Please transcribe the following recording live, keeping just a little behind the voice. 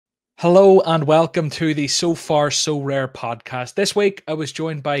Hello and welcome to the So Far SoRare podcast. This week I was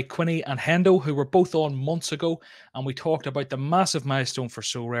joined by Quinny and Hendo, who were both on months ago, and we talked about the massive milestone for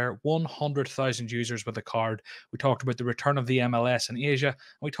SoRare, 100,000 users with the card. We talked about the return of the MLS in Asia, and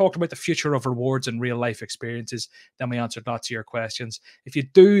we talked about the future of rewards and real life experiences. Then we answered lots of your questions. If you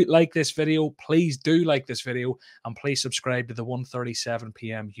do like this video, please do like this video, and please subscribe to the 1:37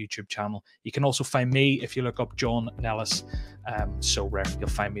 p.m. YouTube channel. You can also find me if you look up John Nellis. SoRare, you'll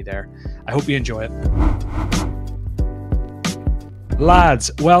find me there. I hope you enjoy it. Lads,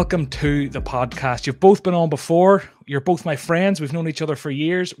 welcome to the podcast. You've both been on before. You're both my friends. We've known each other for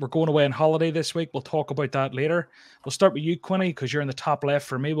years. We're going away on holiday this week. We'll talk about that later. We'll start with you, Quinny, because you're in the top left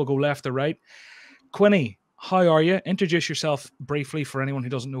for me. We'll go left to right. Quinny, how are you? Introduce yourself briefly for anyone who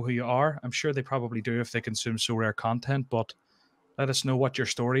doesn't know who you are. I'm sure they probably do if they consume SoRare content, but let us know what your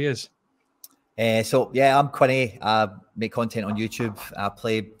story is. I'm Quinny. I make content on YouTube. I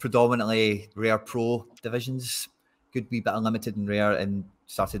play predominantly Rare Pro divisions, good wee bit of Limited and Rare, and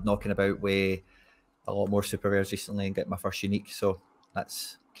started knocking about with a lot more Super Rares recently and getting my first Unique. So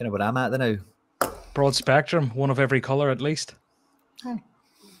that's kind of where I'm at now. Broad spectrum, one of every colour at least.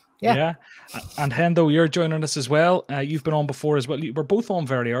 Yeah. And Hendo, you're joining us as well. You've been on before as well. We're both on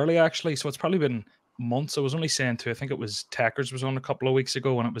very early, actually, so it's probably been months. I was only saying I think it was Techers was on a couple of weeks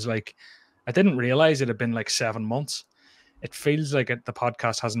ago, and it was like, I didn't realize it had been like 7 months. It feels like the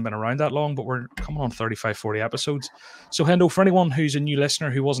podcast hasn't been around that long, but we're coming on 35, 40 episodes. So, Hendo, for anyone who's a new listener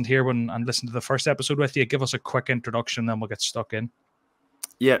who wasn't here and listened to the first episode with you, give us a quick introduction, then we'll get stuck in.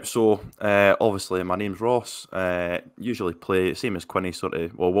 Yeah, so obviously my name's Ross. Usually play same as Quinny, sort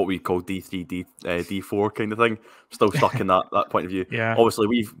of, well, what we call D3, D4 kind of thing. Still stuck in that point of view. Yeah.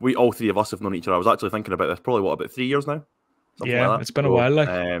 Obviously, we all three of us have known each other. I was actually thinking about this probably about 3 years now. Yeah, like it's been a while. Like,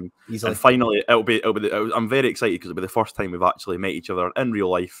 and finally, it'll be. I'm very excited because it'll be the first time we've actually met each other in real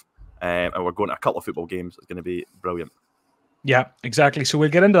life, and we're going to a couple of football games. It's going to be brilliant. Yeah, exactly. So we'll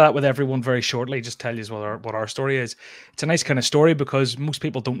get into that with everyone very shortly. Just tell you what our story is. It's a nice kind of story because most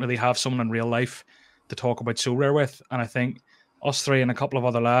people don't really have someone in real life to talk about SoRare with, and I think us three and a couple of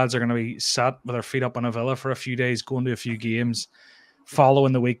other lads are going to be sat with our feet up in a villa for a few days, going to a few games,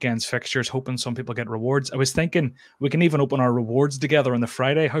 following the weekend's fixtures, hoping some people get rewards. I was thinking we can even open our rewards together on the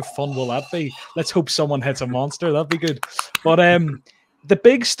Friday. How fun will that be? Let's hope someone hits a monster. That'd be good. But the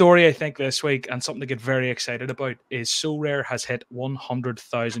big story, I think, this week, and something to get very excited about, is SoRare has hit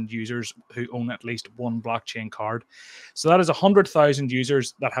 100,000 users who own at least one blockchain card. So that is 100,000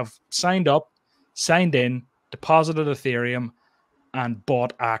 users that have signed up, signed in, deposited Ethereum, and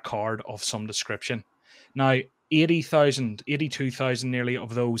bought a card of some description. Now, 80,000, 82,000 nearly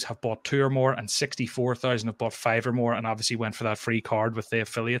of those have bought 2 or more, and 64,000 have bought 5 or more, and obviously went for that free card with the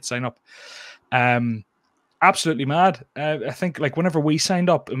affiliate sign up. Absolutely mad. I think like whenever we signed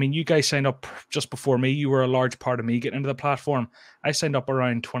up, I mean, you guys signed up just before me. You were a large part of me getting into the platform. I signed up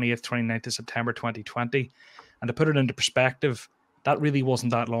around 28th, 29th of September 2020. And to put it into perspective, that really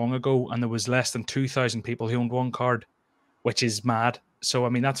wasn't that long ago. And there was less than 2,000 people who owned one card, which is mad. So, I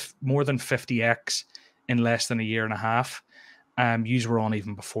mean, that's more than 50x in less than a year and a half. Yous were on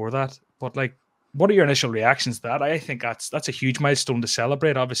even before that. But like, what are your initial reactions to that? I think that's a huge milestone to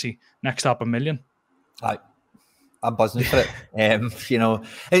celebrate. Obviously, next up 1 million. I'm buzzing for it. You know,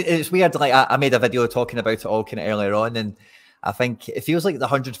 it's weird. Like I made a video talking about it all kind of earlier on, and I think it feels like the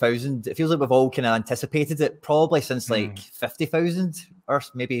 100,000. It feels like we've all kind of anticipated it probably since like 50,000 or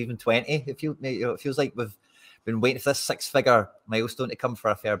maybe even 20. It feels like we've been waiting for this 6-figure milestone to come for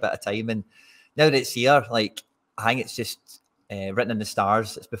a fair bit of time, and now that it's here, like I think it's just written in the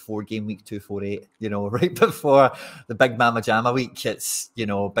stars. It's before game week 248, you know, right before the big Mama Jamma week. It's, you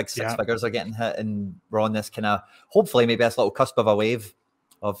know, big six figures are getting hit, and we're on this kind of, hopefully maybe this little cusp of a wave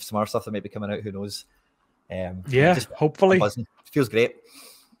of some other stuff that may be coming out, who knows. Hopefully. It feels great.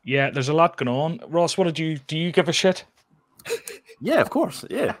 Yeah, there's a lot going on. Ross, do you give a shit? Yeah, of course.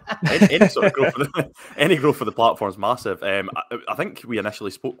 Yeah, any sort of growth any growth for the platform is massive. I think we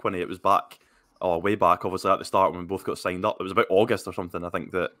initially spoke, Quinny, it was back way back, obviously at the start when we both got signed up. It was about August or something, I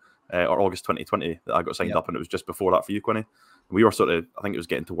think that, or August 2020 that I got signed up, and it was just before that for you, Quinny. We were sort of, I think it was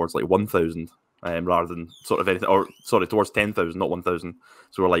getting towards like 1,000 rather than sort of anything, or sorry, towards 10,000, not 1,000.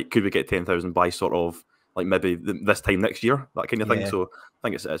 So we're like, could we get 10,000 by sort of like maybe this time next year, that kind of thing. So I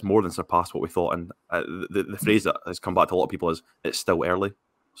think it's more than surpassed what we thought, and the phrase that has come back to a lot of people is it's still early.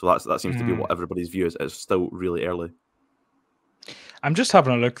 So that seems to be what everybody's view is. It's still really early. I'm just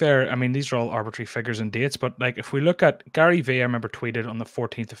having a look there. I mean, these are all arbitrary figures and dates, but like if we look at Gary V, I remember tweeted on the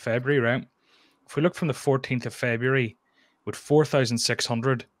 14th of February, right? If we look from the 14th of February with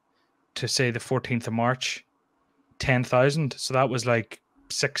 4,600 to say the 14th of March, 10,000. So that was like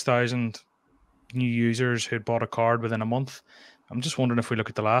 6,000 new users who'd bought a card within a month. I'm just wondering if we look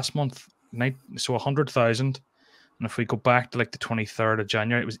at the last month, so 100,000. And if we go back to like the 23rd of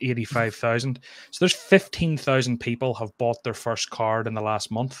January, it was 85,000. So there's 15,000 people have bought their first card in the last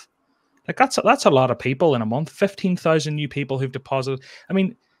month. Like that's a lot of people in a month. 15,000 new people who've deposited. I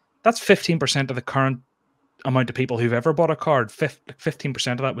mean, that's 15% of the current amount of people who've ever bought a card.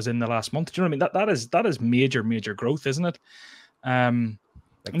 15% of that was in the last month. Do you know what I mean? That is major growth, isn't it? And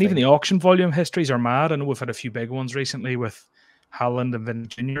even the auction volume histories are mad. I know we've had a few big ones recently with Haaland and Vin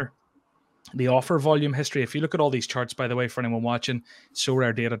Jr. The offer volume history, if you look at all these charts, by the way, for anyone watching,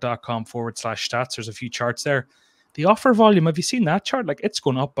 soraredata.com/stats, there's a few charts there. The offer volume, have you seen that chart? Like, it's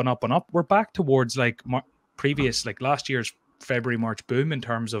going up and up and up. We're back towards like previous, like last year's February, March boom in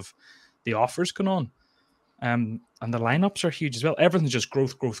terms of the offers going on. And the lineups are huge as well. Everything's just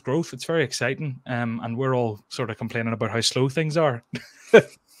growth. It's very exciting. And we're all sort of complaining about how slow things are.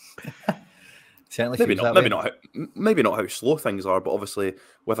 Certainly maybe not how slow things are, but obviously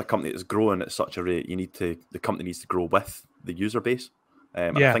with a company that's growing at such a rate, the company needs to grow with the user base.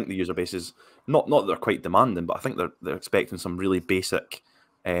 And I think the user base is not that they're quite demanding, but I think they're expecting some really basic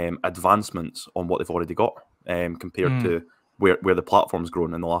advancements on what they've already got compared to where the platform's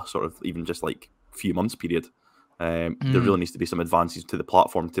grown in the last sort of even just like few months period. There really needs to be some advances to the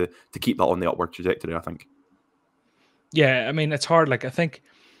platform to keep that on the upward trajectory, I think. Yeah, I mean, it's hard. Like, I think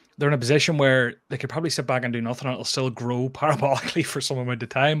they're in a position where they could probably sit back and do nothing and it'll still grow parabolically for some amount of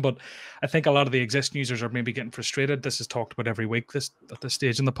time. But I think a lot of the existing users are maybe getting frustrated. This is talked about every week at this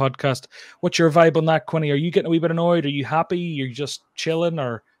stage in the podcast. What's your vibe on that, Quinny? Are you getting a wee bit annoyed? Are you happy? You're just chilling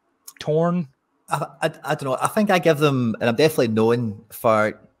or torn? I don't know. I think I give them, and I'm definitely known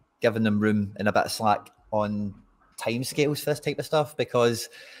for giving them room and a bit of slack on timescales for this type of stuff, because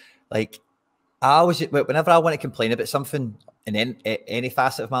like whenever I want to complain about something in any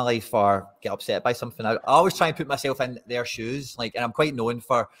facet of my life or get upset by something, I always try and put myself in their shoes. Like, and I'm quite known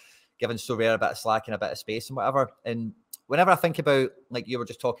for giving SoRare a bit of slack and a bit of space and whatever. And whenever I think about, like you were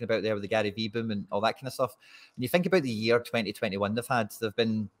just talking about there with the Gary V boom and all that kind of stuff, when you think about the year 2021 they've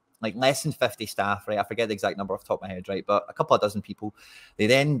been like less than 50 staff, right? I forget the exact number off the top of my head, right? But a couple of dozen people. They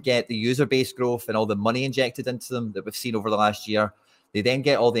then get the user base growth and all the money injected into them that we've seen over the last year. They then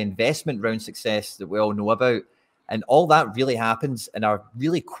get all the investment round success that we all know about. And all that really happens in a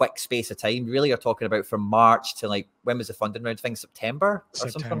really quick space of time. Really, are talking about from March to like, when was the funding round thing? September or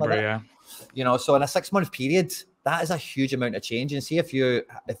something like that. Yeah. You know, so in a 6-month period, that is a huge amount of change. And see if you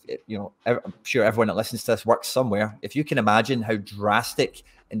know, I'm sure everyone that listens to this works somewhere. If you can imagine how drastic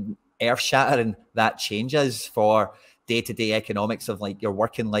and earth-shattering that change is for day-to-day economics of like your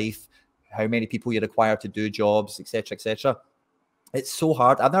working life, how many people you're required to do jobs, etc., etc. It's so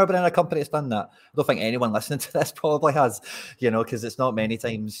hard. I've never been in a company that's done that. I don't think anyone listening to this probably has, you know, because it's not many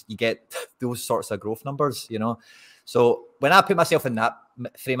times you get those sorts of growth numbers, you know. So when I put myself in that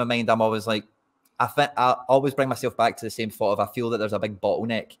frame of mind, I'm always like, I always bring myself back to the same thought of, I feel that there's a big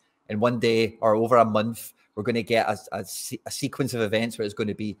bottleneck, and one day or over a month, we're going to get a sequence of events where it's going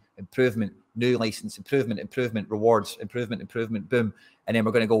to be improvement, new license, improvement, rewards, improvement, boom. And then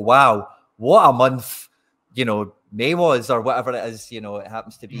we're going to go, wow, what a month, you know, May was, or whatever it is, you know, it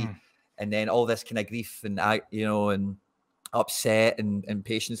happens to be. And then all this kind of grief and, you know, and upset and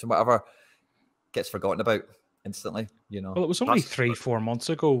impatience and whatever gets forgotten about instantly, you know. Well, it was only 3-4 months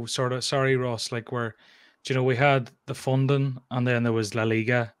ago, sort of, sorry, Ross, like where, you know, we had the funding and then there was La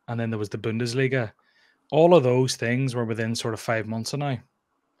Liga and then there was the Bundesliga. All of those things were within sort of 5 months of now. I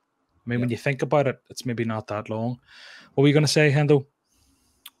mean, when you think about it, it's maybe not that long. What were you going to say, Hendo?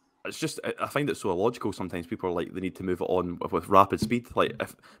 It's just, I find it so illogical sometimes. People are like, they need to move it on with rapid speed. Like,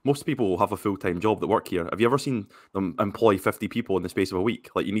 if most people have a full-time job that work here, have you ever seen them employ 50 people in the space of a week?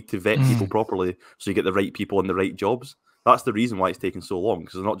 Like, you need to vet people properly so you get the right people in the right jobs. That's the reason why it's taking so long,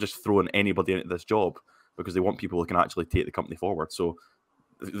 because they're not just throwing anybody into this job, because they want people who can actually take the company forward. So,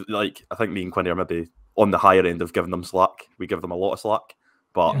 like, I think me and Quinny are maybe on the higher end of giving them slack. We give them a lot of slack,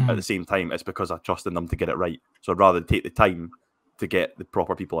 but at the same time, it's because I trust in them to get it right. So I'd rather take the time to get the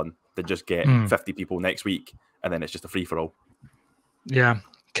proper people in than just get 50 people next week and then it's just a free-for-all. Yeah,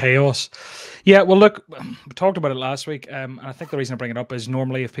 chaos. Yeah, well, look, we talked about it last week, and I think the reason I bring it up is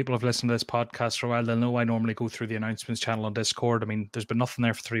normally if people have listened to this podcast for a while, they'll know I normally go through the announcements channel on Discord. I mean, there's been nothing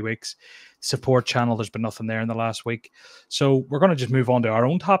there for 3 weeks. Support channel, there's been nothing there in the last week. So we're going to just move on to our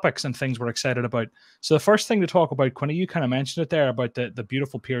own topics and things we're excited about. So the first thing to talk about, Quinny, you kind of mentioned it there about the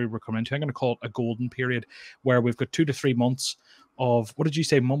beautiful period we're coming into. I'm going to call it a golden period, where we've got 2 to 3 months of, what did you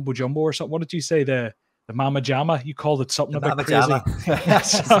say, mumbo jumbo or something? What did you say, the Mama Jama? You called it something about crazy.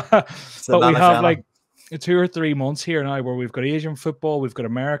 But we have like 2 or 3 months here now where we've got Asian football, we've got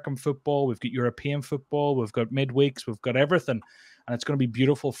American football, we've got European football, we've got midweeks, we've got everything. And it's going to be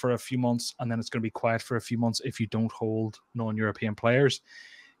beautiful for a few months, and then it's going to be quiet for a few months if you don't hold non-European players.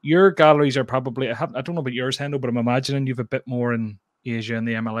 Your galleries are probably, I don't know about yours, Hendo, but I'm imagining you have a bit more in Asia and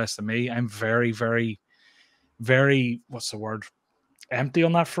the MLS than me. I'm very, very, very, what's the word? Empty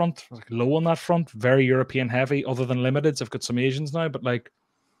on that front, like low on that front, very European heavy, other than limiteds. I've got some Asians now, but like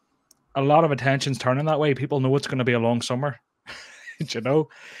a lot of attention's turning that way. People know it's going to be a long summer. You know,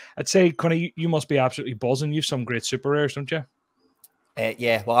 I'd say, Quinny, you must be absolutely buzzing. You've some great super rares, don't you?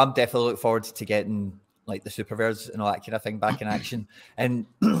 Yeah, well, I'm definitely looking forward to getting like the super rares and all that kind of thing back in action. And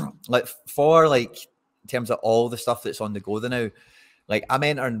like for like in terms of all the stuff that's on the go now, like I'm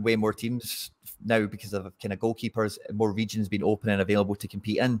entering way more teams now because of kind of goalkeepers, more regions being open and available to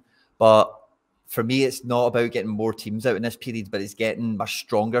compete in. But for me, it's not about getting more teams out in this period, but it's getting my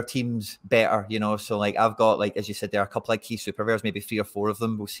stronger teams better, you know. So like I've got, like as you said, there are a couple of key super rares, maybe 3 or 4 of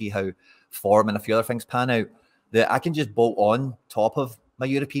them. We'll see how form and a few other things pan out, that I can just bolt on top of my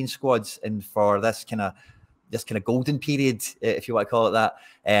European squads. And for this kind of golden period, if you want to call it that,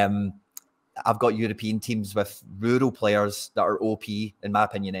 I've got European teams with rural players that are OP, in my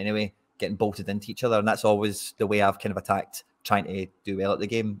opinion anyway, getting bolted into each other. And that's always the way I've kind of attacked trying to do well at the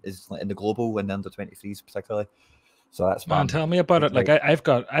game, is in the global and the under-23s particularly. So that's man. Tell me about it. Like I've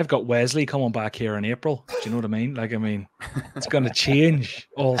got Wesley coming back here in April. Do you know what I mean? Like, I mean, it's going to change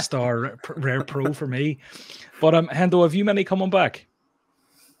All-Star Rare Pro for me. But Hendo, have you many coming back?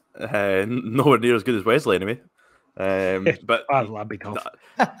 Nowhere near as good as Wesley anyway. But that'd be tough.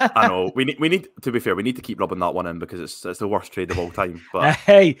 I know we need to be fair. We need to keep rubbing that one in because it's the worst trade of all time. But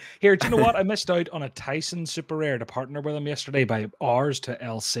hey, here, do you know what? I missed out on a Tyson super rare to partner with him yesterday by ours to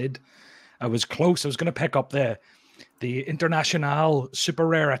El Cid. I was close. I was going to pick up the International super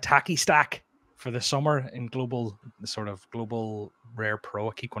rare attacky stack for the summer in global rare pro.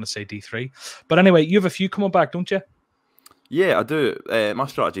 I keep going to say D3, but anyway, you have a few coming back, don't you? Yeah, I do. My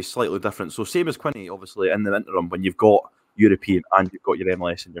strategy is slightly different. So same as Quinny, obviously, in the interim, when you've got European and you've got your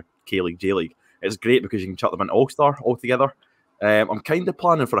MLS and your K-League, J-League, it's great because you can chuck them into All-Star altogether. I'm kind of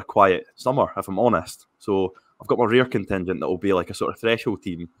planning for a quiet summer, if I'm honest. So I've got my rare contingent that will be like a sort of threshold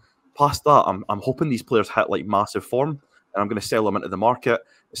team. Past that, I'm hoping these players hit like massive form, and I'm going to sell them into the market.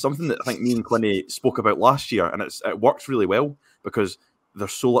 It's something that I think me and Quinny spoke about last year, and it works really well because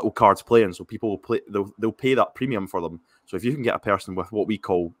there's so little cards playing, so people will play. They'll pay that premium for them. So if you can get a person with what we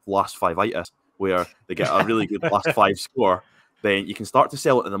call last five-itis, where they get a really good last 5 score, then you can start to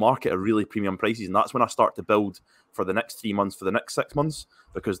sell it to the market at really premium prices, and that's when I start to build for the next 3 months, for the next 6 months,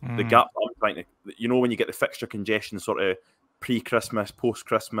 because the gap I'm trying to, you know, when you get the fixture congestion sort of pre-Christmas,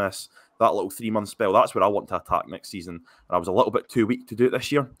 post-Christmas, that little 3-month spell, that's where I want to attack next season. And I was a little bit too weak to do it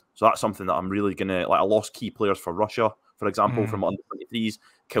this year, so that's something that I'm really gonna like. I lost key players for Russia, for example, from under 23s,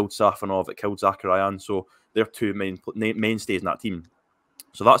 killed Safanov, it killed Zakharyan, so they're 2 mainstays in that team.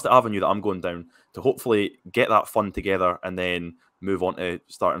 So that's the avenue that I'm going down to hopefully get that fund together and then move on to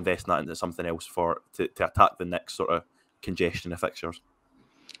start investing that into something else to attack the next sort of congestion of fixtures.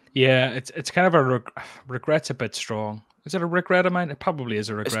 Yeah, it's kind of a regret's a bit strong. Is it a regret of mine? It probably is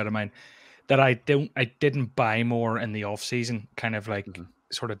a regret of mine that I didn't buy more in the off season, kind of like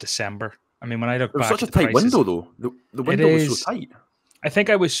sort of December. I mean, when I look back, it was such a tight window though. The window was so tight. I think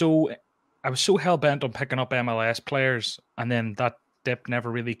I was so hell bent on picking up MLS players, and then that dip never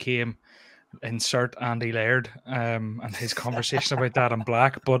really came. Insert Andy Laird and his conversation about that in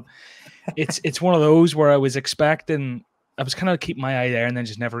black, but it's one of those where I was expecting. I was kind of keeping my eye there, and then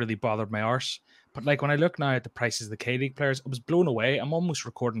just never really bothered my arse. But like when I look now at the prices of the K-League players, I was blown away. I'm almost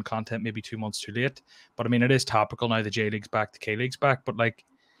recording content maybe 2 months too late, but I mean it is topical now. The J-League's back, the K-League's back, but like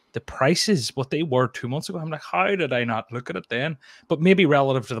the prices, what they were 2 months ago, I'm like, how did I not look at it then? But maybe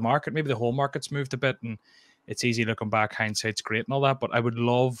relative to the market, maybe the whole market's moved a bit, and it's easy looking back. Hindsight's great and all that, but I would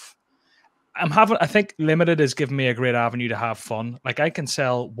love. I think Limited has given me a great avenue to have fun. Like I can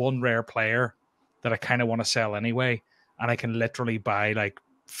sell one rare player that I kind of want to sell anyway, and I can literally buy like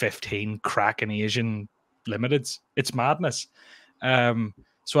 15 cracking Asian limiteds. It's madness.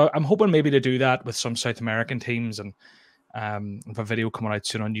 So I'm hoping maybe to do that with some South American teams, and with a video coming out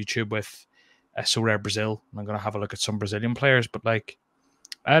soon on YouTube with SoRare Brazil. And I'm going to have a look at some Brazilian players, but like,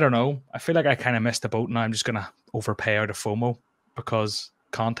 I don't know. I feel like I kind of missed the boat, and I'm just going to overpay out of FOMO because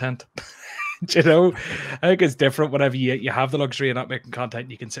content. You know, I think it's different whenever you have the luxury of not making content.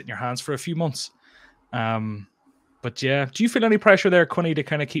 You can sit in your hands for a few months. But yeah, do you feel any pressure there, Quinny, to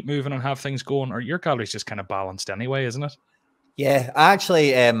kind of keep moving and have things going, or your gallery's just kind of balanced anyway, isn't it? Yeah, I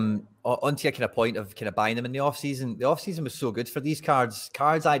actually, onto your kind of point of kind of buying them in the off season was so good for these cards.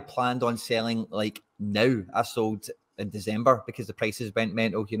 Cards I'd planned on selling like now. I sold in December because the prices went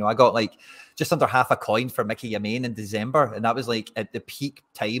mental. You know, I got like just under half a coin for Mickey Yamain in December, and that was like at the peak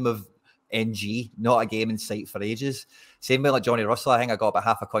time of NG, not a game in sight for ages. Same way like Johnny Russell, I think I got about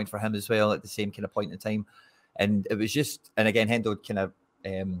half a coin for him as well at the same kind of point in time. And it was just, and again, Hendo kind of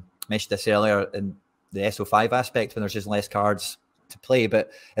mentioned this earlier in the SO5 aspect when there's just less cards to play.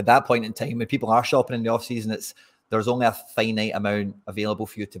 But at that point in time, when people are shopping in the off season, there's only a finite amount available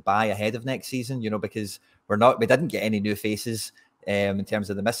for you to buy ahead of next season, you know, because we didn't get any new faces in terms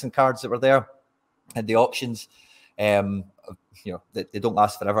of the missing cards that were there and the auctions. You know, they don't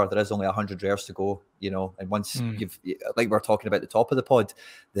last forever. There is only 100 rares to go, you know, and once you've, like we're talking about the top of the pod,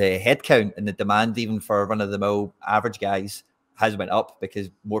 the headcount and the demand even for run-of-the-mill average guys has went up because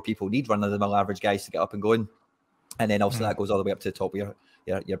more people need run-of-the-mill average guys to get up and going. And then also that goes all the way up to the top of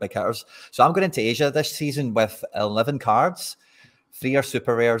your big hitters. So I'm going into Asia this season with 11 cards. 3 are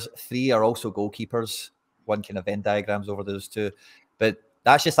super rares, 3 are also goalkeepers. One kind of Venn diagrams over those two. But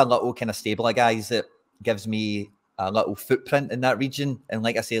that's just a little kind of stable of guys that gives me a little footprint in that region. And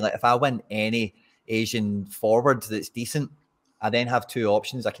like I say, like if I win any Asian forward that's decent, I then have 2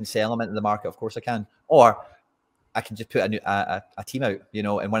 options. I can sell them into the market, of course I can, or I can just put a team out, you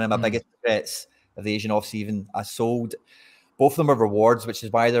know. And one of my biggest regrets of the Asian off-season, I sold, both of them are rewards, which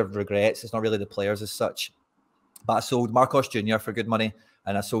is why they're regrets. It's not really the players as such. But I sold Marcos Jr. for good money,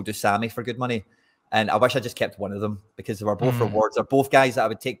 and I sold Usami for good money. And I wish I just kept one of them because they were both rewards. They're both guys that I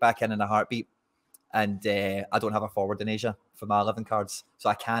would take back in a heartbeat. And I don't have a forward in Asia for my 11 cards. So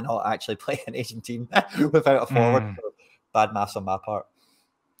I cannot actually play an Asian team without a forward. So bad maths on my part.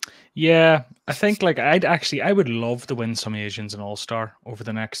 Yeah, I think like I would love to win some Asians in All-Star over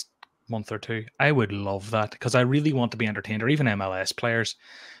the next month or two. I would love that because I really want to be entertained, or even MLS players.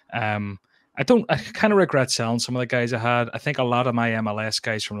 I kind of regret selling some of the guys I had. I think a lot of my MLS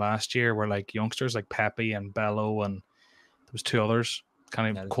guys from last year were like youngsters like Pepe and Bello, and there was 2 others,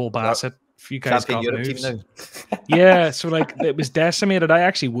 kind of Cole Bassett. A few guys got moves. Yeah, so like it was decimated. I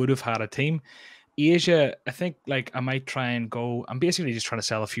actually would have had a team. Asia, I think like I might try and go. I'm basically just trying to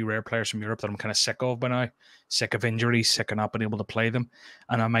sell a few rare players from Europe that I'm kind of sick of by now. Sick of injuries, sick of not being able to play them.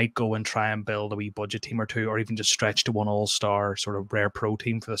 And I might go and try and build a wee budget team or 2, or even just stretch to one all-star sort of rare pro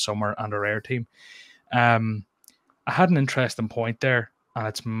team for the summer and a rare team. I had an interesting point there, and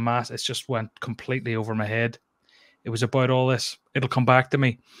it's just went completely over my head. It was about all this. It'll come back to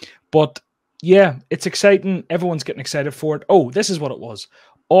me. But yeah, it's exciting. Everyone's getting excited for it. Oh, this is what it was.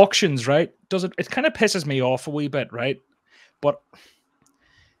 Auctions, right? It kind of pisses me off a wee bit, right? But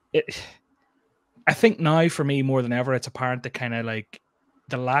I think now for me more than ever, it's apparent that kind of like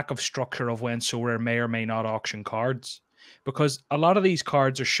the lack of structure of when SoRare may or may not auction cards, because a lot of these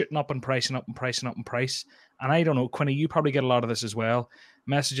cards are shooting up and pricing up and pricing up and price. And I don't know, Quinny, you probably get a lot of this as well.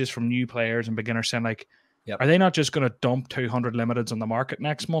 Messages from new players and beginners saying like, are they not just going to dump 200 limiteds on the market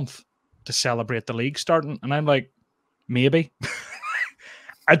next month to celebrate the league starting? And I'm like, maybe.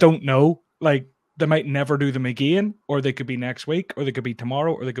 I don't know. Like, they might never do them again, or they could be next week, or they could be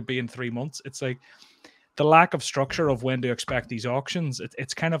tomorrow, or they could be in 3 months. It's like the lack of structure of when to expect these auctions.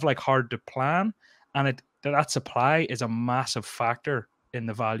 It's kind of like hard to plan, and that supply is a massive factor in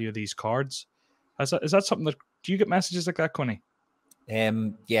the value of these cards. Is that something that, do you get messages like that, Quinny?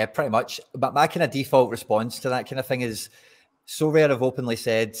 Yeah, pretty much. But my kind of default response to that kind of thing is SoRare have openly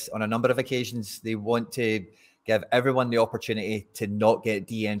said on a number of occasions they want to give everyone the opportunity to not get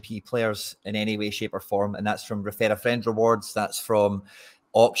DNP players in any way, shape, or form. And that's from refer a friend rewards, that's from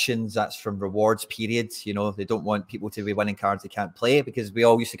auctions, that's from rewards periods. You know, they don't want people to be winning cards they can't play, because we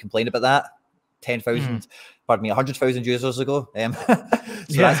all used to complain about that 100,000 users ago. So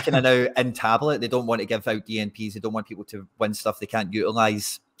that's kind of now in tablet. They don't want to give out DNPs. They don't want people to win stuff they can't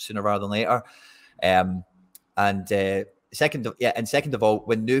utilize sooner rather than later. Second of all,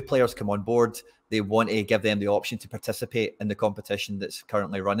 when new players come on board, they want to give them the option to participate in the competition that's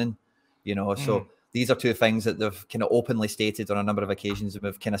currently running, you know. So these are 2 things that they've kind of openly stated on a number of occasions, and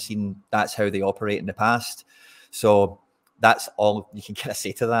we've kind of seen that's how they operate in the past. So that's all you can kind of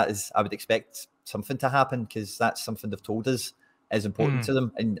say to that, is I would expect something to happen, because that's something they've told us is important to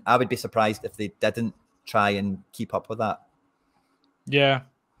them. And I would be surprised if they didn't try and keep up with that. Yeah.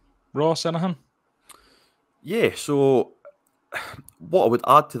 Ross, anything? Yeah, so what I would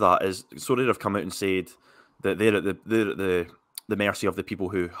add to that is SoRare have come out and said that they're at the mercy of the people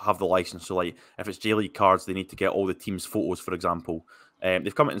who have the license. So, like, if it's J League cards, they need to get all the team's photos, for example.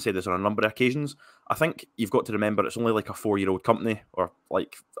 They've come out and said this on a number of occasions. I think you've got to remember it's only like a 4-year-old company, or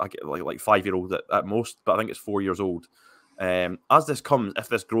like 5-year-old at most, but I think it's 4 years old. If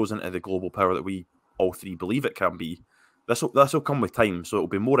this grows into the global power that we all 3 believe it can be, This will come with time, so it'll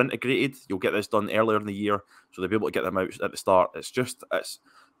be more integrated. You'll get this done earlier in the year, so they'll be able to get them out at the start. It's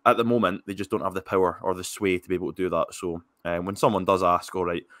at the moment they just don't have the power or the sway to be able to do that. So when someone does ask, all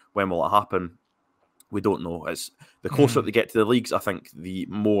right, when will it happen? We don't know. It's the closer they get to the leagues, I think, the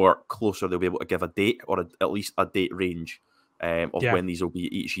more closer they'll be able to give a date or at least a date range of when these will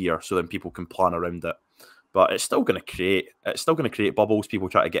be each year, so then people can plan around it. But it's still going to create bubbles. People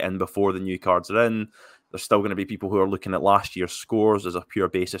try to get in before the new cards are in. There's still going to be people who are looking at last year's scores as a pure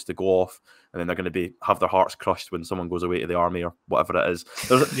basis to go off, and then they're going to have their hearts crushed when someone goes away to the army or whatever it is.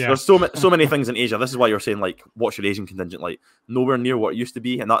 There's so many things in Asia. This is why you're saying, like, what's your Asian contingent like? Nowhere near what it used to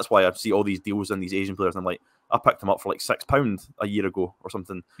be, and that's why I see all these deals in these Asian players. And I'm like, I picked him up for like £6 a year ago or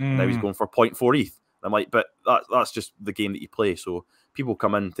something, and now he's going for 0.4 ETH. I'm like, but that's just the game that you play. So people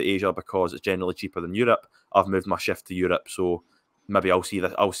come into Asia because it's generally cheaper than Europe. I've moved my shift to Europe, so maybe I'll see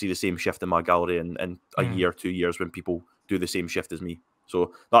the same shift in my gallery in a year, 2 years when people do the same shift as me.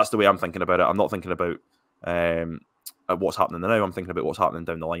 So that's the way I'm thinking about it. I'm not thinking about what's happening now. I'm thinking about what's happening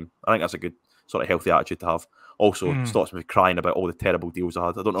down the line. I think that's a good sort of healthy attitude to have. Also stops me crying about all the terrible deals I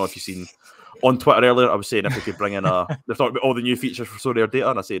had. I don't know if you've seen on Twitter earlier, I was saying if they could bring in they're talking about all the new features for SoRare data,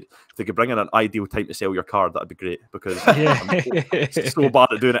 and I said if they could bring in an ideal time to sell your card, that'd be great, because I'm so bad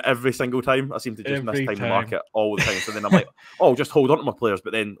at doing it every single time. I seem to just miss time the market all the time. So then I'm like, oh, just hold on to my players.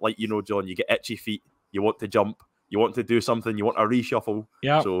 But then, like, you know, John, you get itchy feet, you want to jump, you want to do something, you want a reshuffle.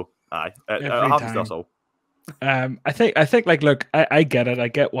 Yeah. So it happens to us all. I think like, look, I get it. I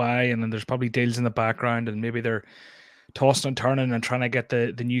get why, and then there's probably deals in the background, and maybe they're tossing and turning and trying to get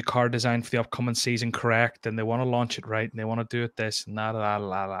the new card design for the upcoming season correct, and they want to launch it right, and they want to do it this and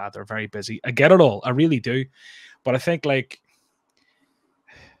that. They're very busy. I get it all. I really do. But I think, like,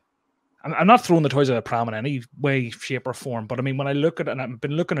 I'm not throwing the toys out of the pram in any way, shape, or form. But I mean, when I look at it, and I've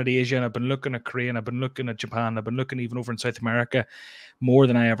been looking at Asia, and I've been looking at Korea, and I've been looking at Japan, I've been looking even over in South America more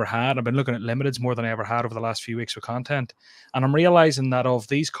than I ever had. I've been looking at limiteds more than I ever had over the last few weeks with content. And I'm realizing that of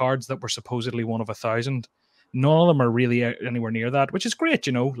these cards that were supposedly 1 of 1,000, none of them are really anywhere near that, which is great,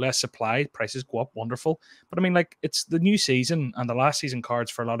 you know, less supply, prices go up, wonderful. But I mean, like, it's the new season, and the last season cards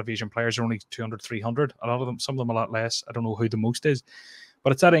for a lot of Asian players are only 200, 300. A lot of them, some of them a lot less. I don't know who the most is.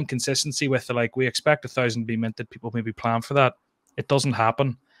 But it's that inconsistency with the, like, we expect 1,000 to be minted. People maybe plan for that. It doesn't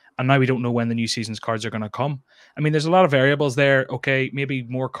happen. And now we don't know when the new season's cards are going to come. I mean, there's a lot of variables there. Okay, maybe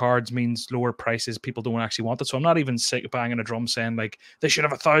more cards means lower prices. People don't actually want it. So I'm not even banging a drum saying, like, they should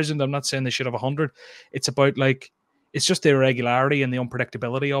have 1,000. I'm not saying they should have 100. It's about, like, it's just the irregularity and the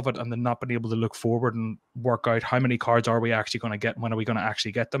unpredictability of it, and then not being able to look forward and work out how many cards are we actually going to get and when are we going to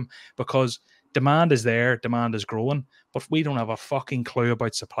actually get them. Because demand is there, demand is growing, but we don't have a fucking clue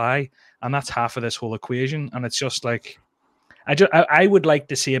about supply, and that's half of this whole equation. And it's just like, I would like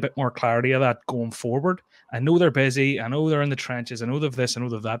to see a bit more clarity of that going forward. I know they're busy, I know they're in the trenches, I know they've this, I know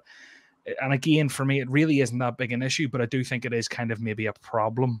they've that. And again, for me, it really isn't that big an issue, but I do think it is kind of maybe a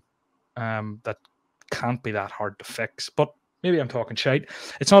problem that can't be that hard to fix. But maybe I'm talking shite.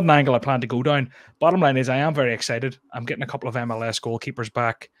 It's not an angle I plan to go down. Bottom line is, I am very excited. I'm getting a couple of MLS goalkeepers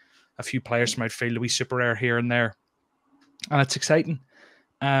back, a few players from outfield, Louis Super Rare here and there, and it's exciting.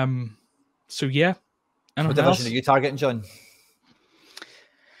 So yeah. What division are you targeting, John?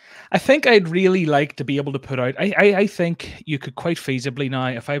 I think I'd really like to be able to put out. I think you could quite feasibly now,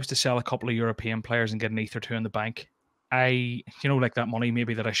 if I was to sell a couple of European players and get an ETH or two in the bank, like that money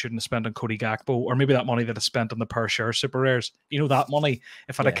maybe that I shouldn't have spent on Cody Gakpo, or maybe that money that I spent on the Far SoRare Super Rares, that money,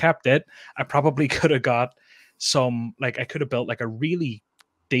 if I'd have kept it, I probably could have got some, like, I could have built like a really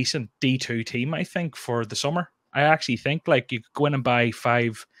decent D2 team, I think, for the summer. I actually think, like, you could go in and buy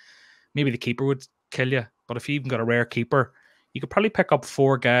 5, maybe the keeper would kill you, but if you even got a rare keeper, you could probably pick up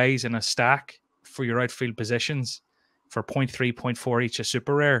 4 guys in a stack for your outfield positions for 0.3, 0.4 each a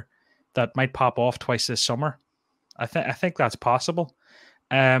super rare that might pop off twice this summer. I think that's possible.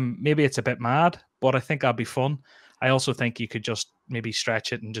 Maybe it's a bit mad, but I think that'd be fun. I also think you could just maybe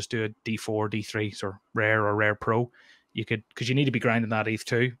stretch it and just do a D4, D3, or rare pro. You could, because you need to be grinding that ETH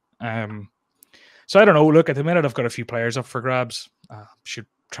too. So I don't know. Look, at the minute I've got a few players up for grabs. Should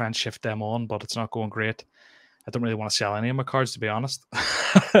try and shift them on, but it's not going great. I don't really want to sell any of my cards, to be honest.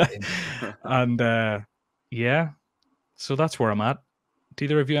 And yeah, so that's where I'm at. Do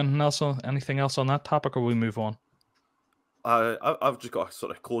either of you anything else on that topic, or will we move on? I've just got a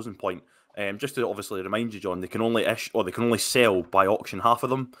sort of closing point. Just to obviously remind you, John, they can only sell by auction half of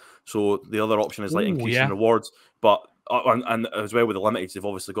them. So the other option is like increasing rewards. But and as well with the limiteds, they've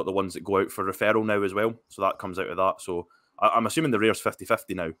obviously got the ones that go out for referral now as well. So that comes out of that. So I'm assuming the rare's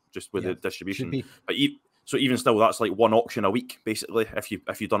 50-50 now, just with the distribution. But So even still, that's like one auction a week, basically, if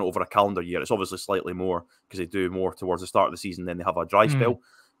you've done it over a calendar year. It's obviously slightly more because they do more towards the start of the season, then they have a dry spell.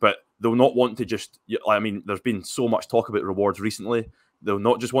 But they'll not want to just, I mean, there's been so much talk about rewards recently. They'll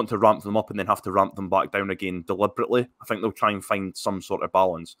not just want to ramp them up and then have to ramp them back down again deliberately. I think they'll try and find some sort of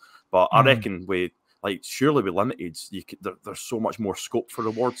balance. But I reckon surely with limiteds, there's so much more scope for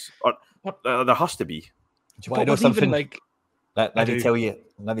rewards. There has to be. Do you want to know something? Let me tell you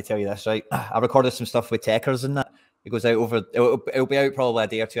this, right? I recorded some stuff with Techers and that. It goes out it'll be out probably a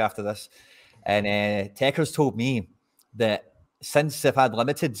day or two after this. And Techers told me that since they've had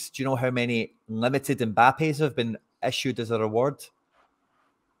limiteds, do you know how many limited Mbappes have been issued as a reward?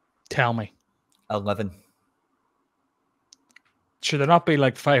 Tell me. 11. Should there not be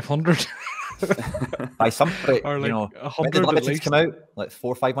like 500? By some, but, or like 100 when did limiteds come out? Like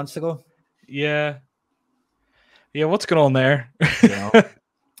 4 or 5 months ago? Yeah. Yeah, what's going on there?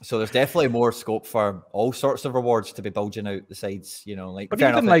 So there's definitely more scope for all sorts of rewards to be bulging out the sides, But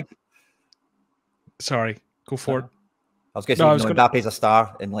even like, sorry, go for it. I was going to say, Mbappe's a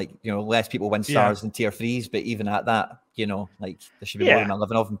star, and less people win stars in tier 3s, but even at that, there should be more than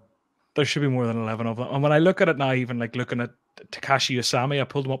 11 of them. There should be more than 11 of them. And when I look at it now, even like looking at Takashi Usami, I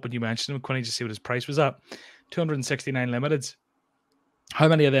pulled him up when you mentioned him, Quinny, to see what his price was at. 269 limiteds. How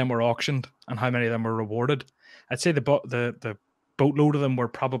many of them were auctioned and how many of them were rewarded? I'd say the boatload of them were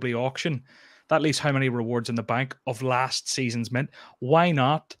probably auctioned. That leaves how many rewards in the bank of last season's mint. Why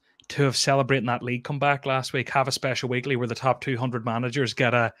not, to have celebrating that league comeback last week, have a special weekly where the top 200 managers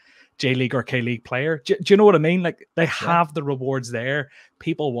get a J League or K League player? Do you know what I mean? Like, they have the rewards there.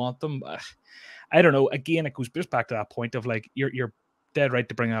 People want them. I don't know. Again, it goes just back to that point of like, you're dead right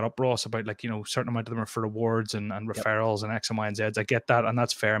to bring that up, Ross, about like, certain amount of them are for rewards and referrals and X and Y and Zs. I get that, and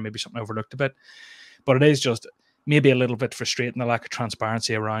that's fair. Maybe something I overlooked a bit. But it is just maybe a little bit frustrating, the lack of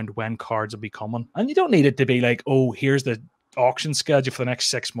transparency around when cards will be coming. And you don't need it to be like, oh, here's the auction schedule for the next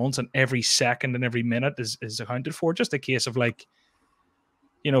 6 months and every second and every minute is accounted for. Just a case of like,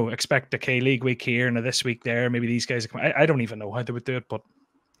 expect a K League week here and this week there. Maybe these guys are coming. I don't even know how they would do it, but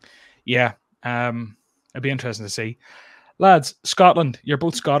yeah, it'd be interesting to see. Lads, Scotland, you're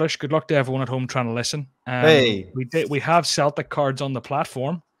both Scottish. Good luck to everyone at home trying to listen. Hey, we have Celtic cards on the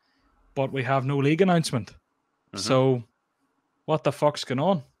platform, but we have no league announcement. So, what the fuck's going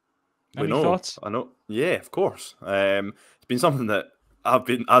on? Any thoughts? I know. Yeah, of course. It's been something that I've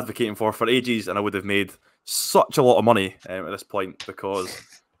been advocating for ages, and I would have made such a lot of money at this point because,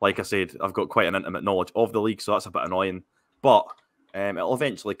 like I said, I've got quite an intimate knowledge of the league, so that's a bit annoying. But it'll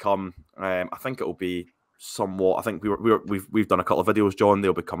eventually come. I think it'll be somewhat. I think we've done a couple of videos, John.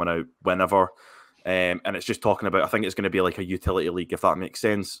 They'll be coming out whenever. And it's just talking about, I think it's going to be like a utility league, if that makes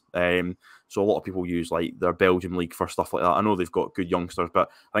sense. So a lot of people use like their Belgium league for stuff like that. I know they've got good youngsters, but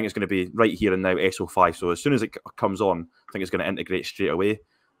I think it's going to be right here and now SO5. So as soon as it comes on, I think it's going to integrate straight away.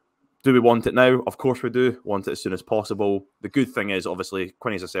 Do we want it now? Of course we do. Want it as soon as possible. The good thing is, obviously,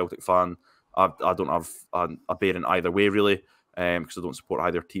 Quinny's a Celtic fan. I don't have a bearing either way, really, because I don't support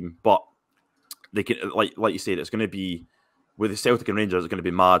either team. But they can, like you said, it's going to be, with the Celtic and Rangers, it's going to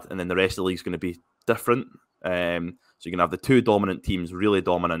be mad, and then the rest of the league is going to be different. So you're going to have the two dominant teams, really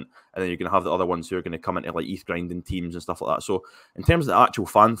dominant, and then you're going to have the other ones who are going to come into like ETH grinding teams and stuff like that. So in terms of the actual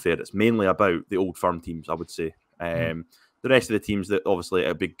fanfare, it's mainly about the old firm teams, I would say. The rest of the teams, that obviously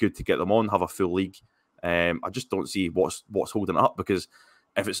it'd be good to get them on, have a full league. I just don't see what's holding it up, because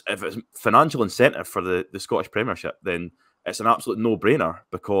if it's financial incentive for the Scottish Premiership, then it's an absolute no-brainer,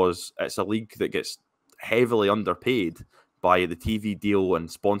 because it's a league that gets heavily underpaid by the TV deal and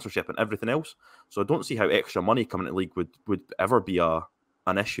sponsorship and everything else. So I don't see how extra money coming to the league would ever be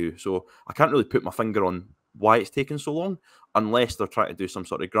an issue. So I can't really put my finger on why it's taking so long, unless they're trying to do some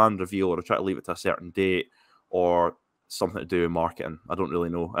sort of grand reveal, or try to leave it to a certain date, or something to do with marketing. I don't really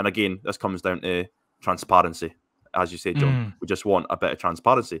know. And again, this comes down to transparency. As you said, John, we just want a bit of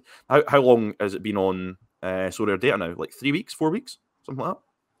transparency. How long has it been on SoRare data now? Like 3 weeks, 4 weeks? Something like that?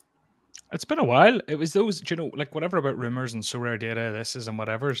 It's been a while. It was those, like whatever about rumors and SoRare data, this is and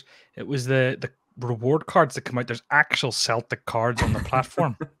whatever's. It was the reward cards that come out. There's actual Celtic cards on the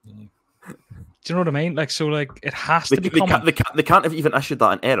platform. Do you know what I mean? Like, so like it has to be coming. They can't have even issued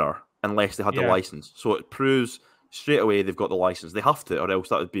that in error unless they had the license. So it proves straight away they've got the license. They have to, or else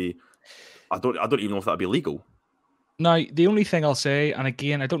that would be, I don't even know if that would be legal. Now, the only thing I'll say, and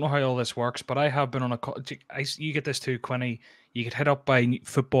again, I don't know how all this works, but I have been on you get this too, Quinny. You get hit up by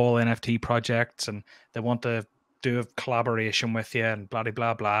football NFT projects, and they want to do a collaboration with you, and blah, blah,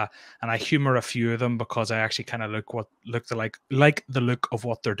 blah, blah. And I humor a few of them because I actually kind of like the look of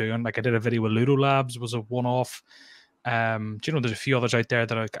what they're doing. Like I did a video with Ludo Labs, was a one-off. Do you know, there's a few others out there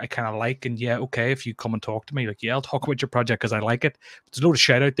that I kind of like, and yeah, okay, if you come and talk to me, like, yeah, I'll talk about your project because I like it. But there's a load of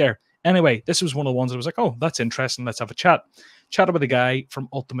shout out there. Anyway, this was one of the ones that was like, oh, that's interesting. Let's have a chat. Chat with a guy from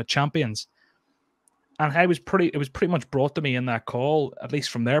Ultimate Champions. And it was pretty much brought to me in that call, at least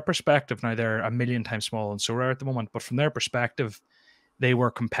from their perspective. Now they're a million times smaller than SoRare at the moment, but from their perspective, they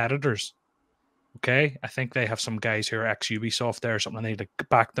were competitors. Okay, I think they have some guys who are ex-Ubisoft there or something. They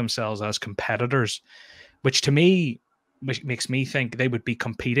back themselves as competitors, which to me makes me think they would be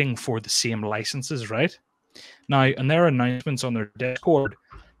competing for the same licenses, right? Now, and their announcements on their Discord,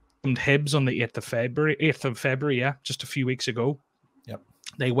 and Hibs on the 8th of February, yeah, just a few weeks ago. Yep.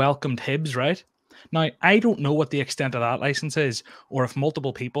 They welcomed Hibs, right? Now, I don't know what the extent of that license is, or if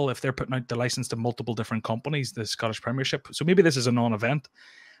multiple people, if they're putting out the license to multiple different companies, the Scottish Premiership. So maybe this is a non-event.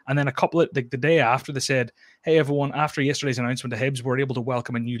 And then a couple of the day after, they said, hey, everyone, after yesterday's announcement to Hibs, we're able to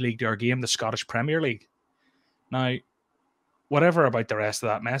welcome a new league to our game, the Scottish Premier League. Now, whatever about the rest of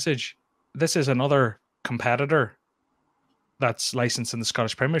that message, this is another competitor that's licensed in the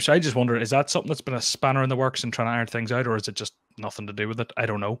Scottish Premiership. So I just wonder, is that something that's been a spanner in the works and trying to iron things out, or is it just nothing to do with it? I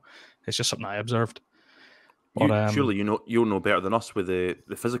don't know. It's just something I observed. But, surely you'll know better than us with the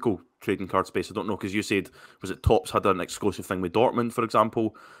physical trading card space. I don't know, because you said, was it Topps had an exclusive thing with Dortmund, for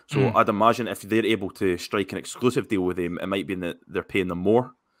example? So I'd imagine if they're able to strike an exclusive deal with them, it might be that they're paying them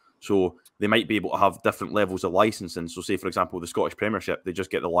more. So they might be able to have different levels of licensing. So say, for example, the Scottish Premiership, they just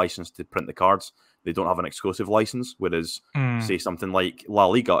get the license to print the cards. They don't have an exclusive license. Whereas, say, something like La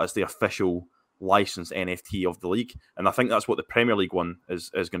Liga is the official licensed NFT of the league. And I think that's what the Premier League one is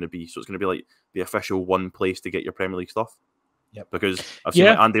going to be. So it's going to be like the official one place to get your Premier League stuff. Yep. Because I've seen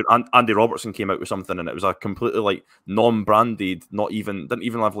like Andy Robertson came out with something, and it was a completely like non-branded, didn't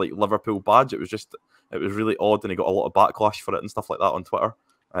even have like Liverpool badge. It was really odd, and he got a lot of backlash for it and stuff like that on Twitter.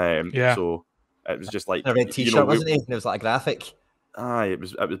 So it was just like a red T-shirt, wasn't it? It was like a graphic. It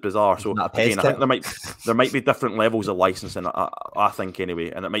was bizarre. So again, I think there might be different levels of licensing. I think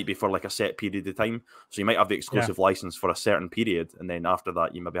anyway, and it might be for like a set period of time. So you might have the exclusive license for a certain period, and then after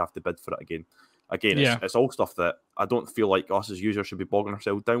that, you maybe have to bid for it again. It's all stuff that I don't feel like us as users should be bogging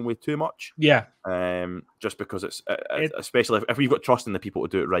ourselves down with too much. Yeah. Just because it's especially if we've got trust in the people to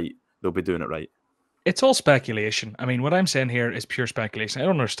do it right, they'll be doing it right. It's all speculation. I mean, what I'm saying here is pure speculation. I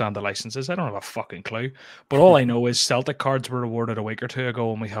don't understand the licenses. I don't have a fucking clue. But all I know is Celtic cards were awarded a week or two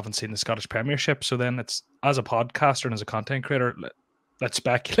ago, and we haven't seen the Scottish Premiership. So then it's, as a podcaster and as a content creator, let's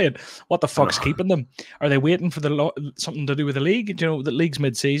speculate. What the fuck's keeping them? Are they waiting for something to do with the league? You know, the league's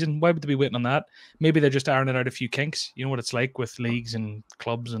mid-season. Why would they be waiting on that? Maybe they're just ironing out a few kinks. You know what it's like with leagues and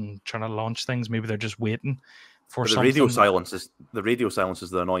clubs and trying to launch things. Maybe they're just waiting for something. The radio silence is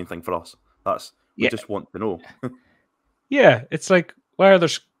the annoying thing for us. We just want to know. Yeah, it's like, why are there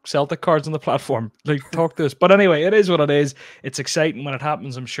Celtic cards on the platform? Like, talk to us. But anyway, it is what it is. It's exciting when it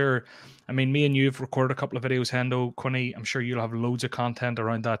happens, I'm sure. I mean, me and you have recorded a couple of videos, Hendo, Quinny. I'm sure you'll have loads of content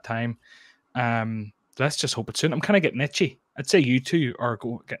around that time. Let's just hope it's soon. I'm kind of getting itchy. I'd say you two are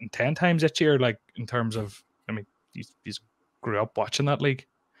getting 10 times itchier, like, in terms of, I mean, you grew up watching that league.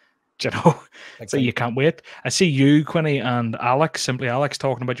 You know, so you can't wait. I see you, Quinny, and Simply Alex,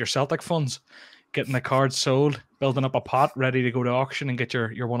 talking about your Celtic funds, getting the cards sold, building up a pot, ready to go to auction and get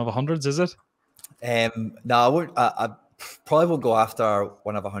your one of 100s, is it? No, I won't. I probably won't go after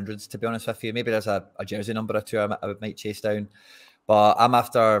one of 100s, to be honest with you. Maybe there's a jersey number or two I might chase down. But I'm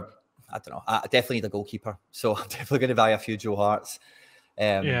after, I don't know, I definitely need a goalkeeper. So I'm definitely going to buy a few Joe Harts.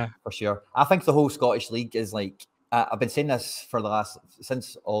 For sure. I think the whole Scottish League is like, I've been saying this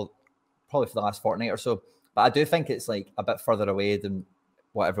probably for the last fortnight or so, but I do think it's like a bit further away than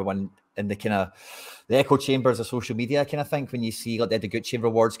what everyone in the kind of the echo chambers of social media kind of think, when you see like the Good Chamber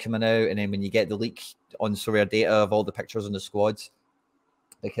awards coming out, and then when you get the leak on SoRare data of all the pictures on the squads.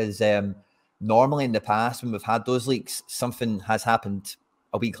 Because normally in the past, when we've had those leaks, something has happened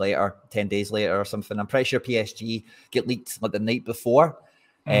a week later, 10 days later or something. I'm pretty sure PSG get leaked like the night before.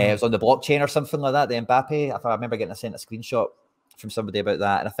 It was on the blockchain or something like that, the Mbappe. I remember getting sent a screenshot from somebody about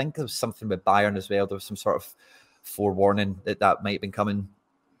that. And I think there was something with Bayern as well. There was some sort of forewarning that might have been coming.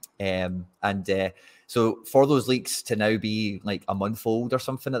 So for those leaks to now be like a month old or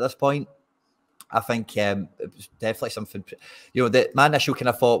something at this point, I think it was definitely something, you know, that my initial kind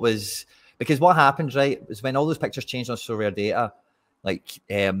of thought was, because what happened, right, was when all those pictures changed on SoRare data, like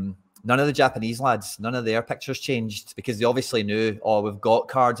none of the Japanese lads, none of their pictures changed, because they obviously knew, oh, we've got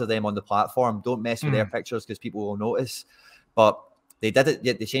cards of them on the platform. Don't mess with their pictures because people will notice. But they did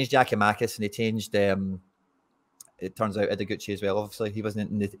it. They changed Giacomakis, and they changed. It turns out Ideguchi as well. Obviously, he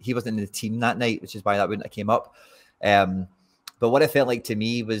wasn't in the team that night, which is why that wouldn't have came up. But what it felt like to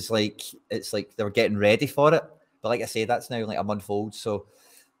me was like, it's like they were getting ready for it. But like I say, that's now like a month old. So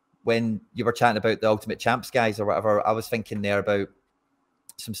when you were chatting about the Ultimate Champs guys or whatever, I was thinking there about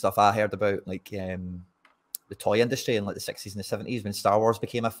some stuff I heard about, like the toy industry in like the 60s and the 70s when Star Wars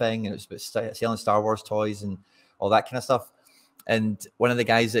became a thing, and it was about selling Star Wars toys and all that kind of stuff. And one of the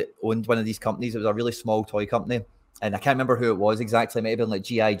guys that owned one of these companies, it was a really small toy company, and I can't remember who it was exactly. It might have been like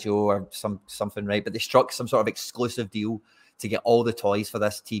G.I. Joe or something, right? But they struck some sort of exclusive deal to get all the toys for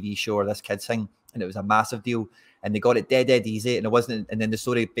this TV show or this kids thing, and it was a massive deal. And they got it dead easy, and it wasn't. And then the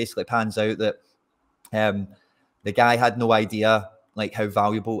story basically pans out that the guy had no idea like how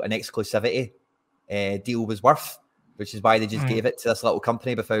valuable an exclusivity deal was worth, which is why they just gave it to this little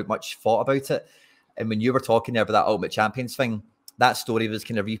company without much thought about it. And when you were talking there about that Ultimate Champions thing, that story was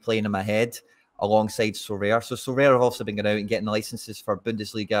kind of replaying in my head alongside SoRare. So SoRare have also been going out and getting the licenses for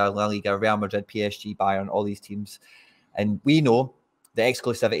Bundesliga, La Liga, Real Madrid, PSG, Bayern, all these teams. And we know the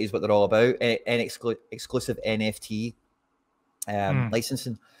exclusivity is what they're all about, exclusive NFT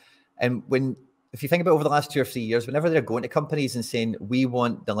licensing. And if you think about over the last 2 or 3 years, whenever they're going to companies and saying, we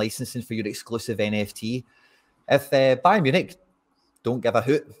want the licensing for your exclusive NFT, if Bayern Munich don't give a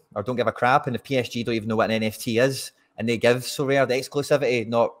hoot or don't give a crap, and if PSG don't even know what an NFT is, and they give SoRare the exclusivity,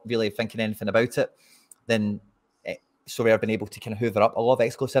 not really thinking anything about it, then SoRare have been able to kind of hoover up a lot of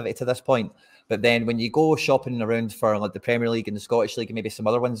exclusivity to this point. But then when you go shopping around for like the Premier League and the Scottish League and maybe some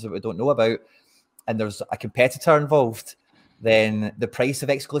other ones that we don't know about, and there's a competitor involved, then the price of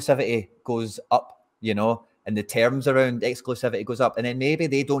exclusivity goes up, you know, and the terms around exclusivity goes up. And then maybe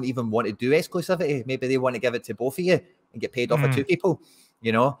they don't even want to do exclusivity. Maybe they want to give it to both of you and get paid off of 2 people,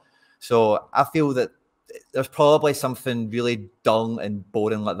 you know? So I feel that there's probably something really dull and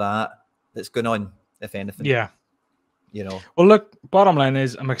boring like that that's going on, if anything. Yeah. You know? Well, look, bottom line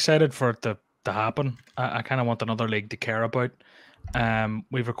is I'm excited for it to happen. I kind of want another league to care about.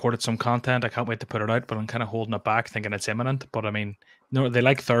 We've recorded some content. I can't wait to put it out, but I'm kind of holding it back, thinking it's imminent. But I mean, no, they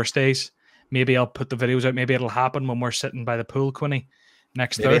like Thursdays. Maybe I'll put the videos out. Maybe it'll happen when we're sitting by the pool, Quinny,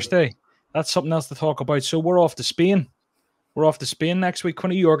 next Thursday. That's something else to talk about. So we're off to Spain. We're off to Spain next week.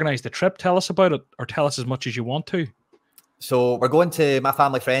 Quinny, you organised the trip. Tell us about it, or tell us as much as you want to. So we're going to my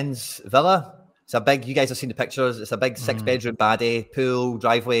family friend's villa. It's a big, you guys have seen the pictures. It's a big 6-bedroom baddie, pool,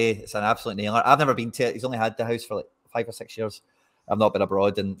 driveway. It's an absolute nailer. I've never been to it. He's only had the house for like 5 or 6 years. I've not been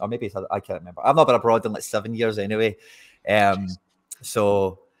abroad or maybe I can't remember. I've not been abroad in like 7 years anyway.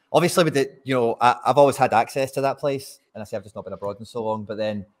 So obviously with the, you know, I've always had access to that place, and I say I've just not been abroad in so long. But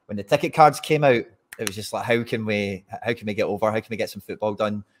then when the ticket cards came out, it was just like, how can we get over? How can we get some football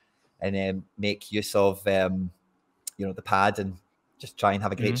done and make use of, you know, the pad and just try and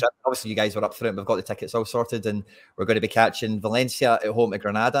have a great trip. Obviously, you guys were up for it. We've got the tickets all sorted, and we're going to be catching Valencia at home to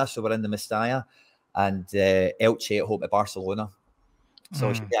Granada. So we're in the Mestalla, and Elche at home to Barcelona. So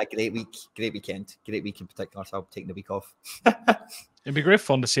it should be a great week, great weekend, great week in particular. So I'm taking the week off. It'd be great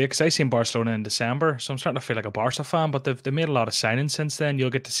fun to see it, because I seen Barcelona in December, so I'm starting to feel like a Barca fan. But they've made a lot of signings since then. You'll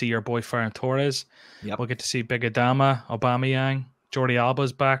get to see your boy Ferran Torres. Yep. We'll get to see Big Adama, Aubameyang, Jordi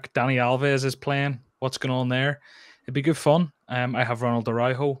Alba's back, Dani Alves is playing. What's going on there? It'd be good fun. I have Ronald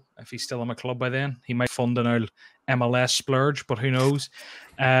Araujo. If he's still in my club by then, he might fund an old MLS splurge, but who knows?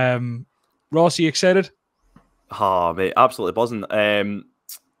 Ross, are you excited? Oh, mate, absolutely buzzing.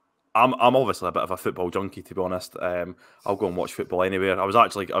 I'm obviously a bit of a football junkie, to be honest. I'll go and watch football anywhere.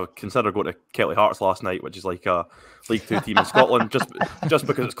 I considered going to Kelly Hearts last night, which is like a League 2 team in Scotland, just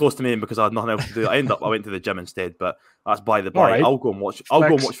because it's close to me and because I had nothing else to do. I went to the gym instead, but that's by the by. Right. I'll go and watch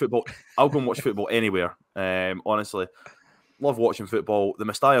football. I'll go and watch football anywhere. Honestly, love watching football. The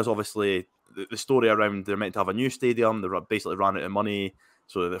Mestalla's obviously the story around they're meant to have a new stadium. They basically ran out of money,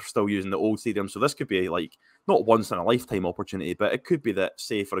 so they're still using the old stadium. So this could be like not once in a lifetime opportunity, but it could be that,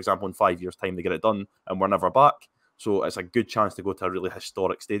 say, for example, in 5 years' time they get it done and we're never back. So it's a good chance to go to a really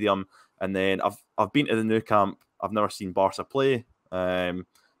historic stadium. And then I've been to the Nou Camp. I've never seen Barca play.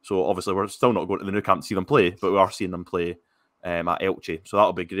 So obviously we're still not going to the Nou Camp to see them play, but we are seeing them play at Elche. So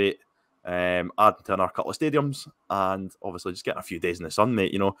that'll be great. Adding to another couple of stadiums, and obviously just getting a few days in the sun,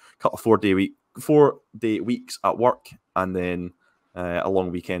 mate. You know, a couple of 4 day weeks at work, and then a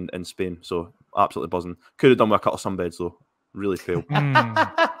long weekend in Spain. So absolutely buzzing. Could have done with a couple of sunbeds though. Really pale. I'm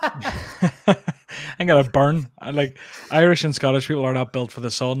gonna burn. Like, Irish and Scottish people are not built for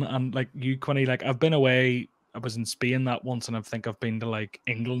the sun, and like you, Quinny, like I've been away. I was in Spain that once, and I think I've been to like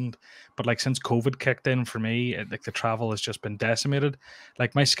England, but like since COVID kicked in for me, like the travel has just been decimated.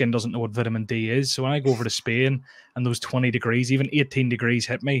 Like my skin doesn't know what vitamin D is, so when I go over to Spain and those 20 degrees, even 18 degrees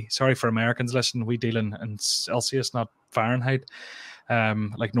hit me. Sorry for Americans, listen, we deal in Celsius, not Fahrenheit,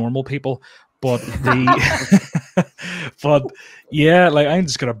 like normal people. But the but yeah, like I'm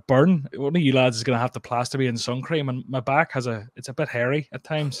just gonna burn. One of you lads is gonna have to plaster me in sun cream, and my back it's a bit hairy at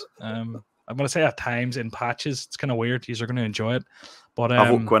times. I'm gonna say at times in patches. It's kind of weird. You're gonna enjoy it. But I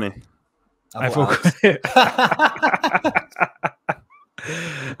vote Quinny. I vote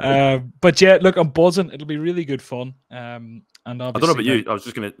but yeah, look, I'm buzzing. It'll be really good fun. And I don't know about you. I was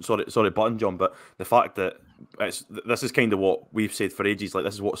just gonna sorry, button John, but the fact that this is kind of what we've said for ages. Like,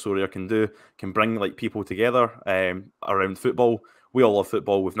 this is what SoRare can do. Can bring like people together around football. We all love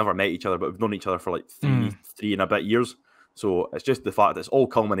football. We've never met each other, but we've known each other for like three and a bit years. So it's just the fact that it's all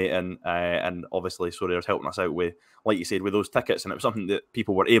culminating, and obviously SoRare's helping us out with, like you said, with those tickets, and it was something that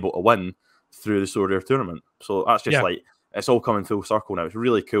people were able to win through the SoRare tournament. So that's just like, it's all coming full circle now. It's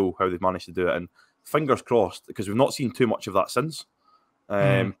really cool how they've managed to do it, and fingers crossed, because we've not seen too much of that since.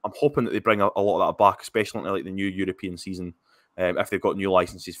 I'm hoping that they bring a lot of that back, especially into like the new European season, if they've got new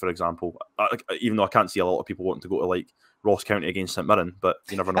licenses, for example. Even though I can't see a lot of people wanting to go to like Ross County against St Mirren, but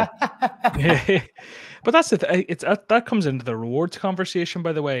you never know. But that's that comes into the rewards conversation,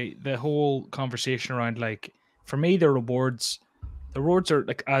 by the way. The whole conversation around, like, for me, the rewards are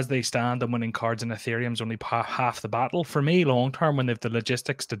like, as they stand, and winning cards in Ethereum's only half the battle. For me, long term, when they've the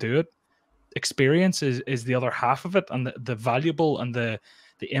logistics to do it, experience is the other half of it, and the valuable and the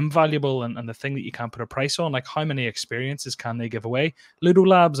invaluable and the thing that you can't put a price on. Like, how many experiences can they give away? Ludo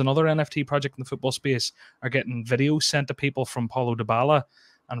Labs, another NFT project in the football space, are getting videos sent to people from Paulo Dybala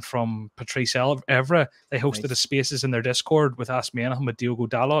and from Patrice Evra. They hosted a spaces in their Discord with Ask Me Anything with Diogo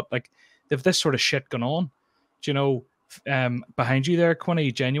Dalot. Like, they've this sort of shit going on. Do you know, behind you there,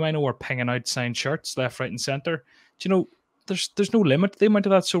 Quinny, Genuino are pinging out signed shirts left, right, and centre. Do you know, there's no limit to the amount of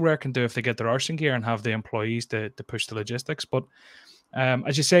that SoRare can do if they get their arse in gear and have the employees to push the logistics. But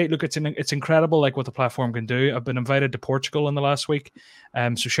as you say, look, it's incredible, like, what the platform can do. I've been invited to Portugal in the last week,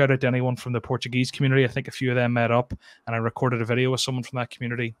 so shout out to anyone from the Portuguese community. I think a few of them met up, and I recorded a video with someone from that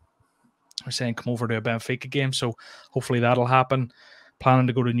community. They're saying come over to a Benfica game, so hopefully that'll happen. Planning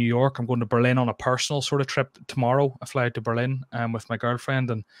to go to New York. I'm going to Berlin on a personal sort of trip tomorrow. I fly out to Berlin with my girlfriend,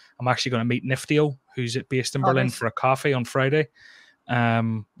 and I'm actually going to meet Niftio, who's based in Berlin, for a coffee on Friday,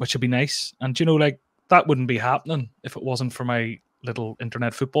 which would be nice. And, you know, like, that wouldn't be happening if it wasn't for my little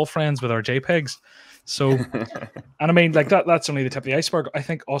internet football friends with our JPEGs. So, and I mean, like, that's only the tip of the iceberg. I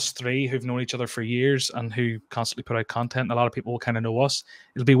think us three who've known each other for years and who constantly put out content, a lot of people will kind of know us.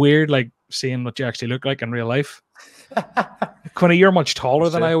 It'll be weird, like, seeing what you actually look like in real life. Quinny, you're much taller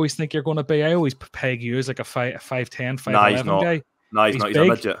than I always think you're going to be. I always peg you as like a 5'10", 5'11" guy. No, he's not. He's a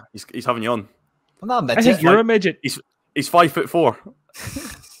midget. He's having you on. I'm not a midget. I think you're a midget. He's 5'4".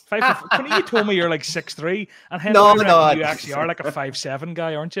 5'4". Quinny, you told me you're like 6'3", and Hendo, you actually are like a 5'7"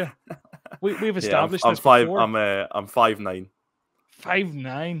 guy, aren't you? We've established this before. I'm 5'9".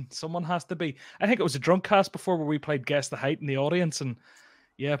 5'9". Someone has to be. I think it was a drunk cast before where we played Guess the Height in the audience, and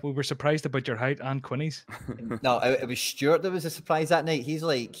yeah, we were surprised about your height and Quinny's. No, it was Stuart that was a surprise that night. He's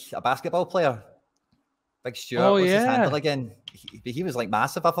like a basketball player. Big Stuart. Oh, what's his yeah. handle again? He was like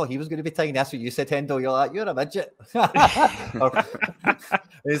massive. I thought he was going to be tiny. That's what you said, Hendo. You're like, you're a midget.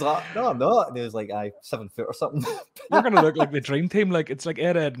 He's like, no, I'm not. And he was like, 7 foot or something. You're going to look like the dream team. Like, it's like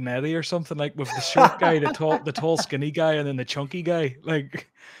Ed and Eddie or something, like, with the short guy, the tall skinny guy, and then the chunky guy. Like,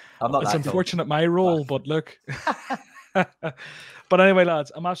 it's unfortunate my role, but look. But anyway,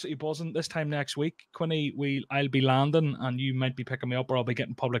 lads, I'm absolutely buzzing. This time next week, Quinny, I'll be landing, and you might be picking me up, or I'll be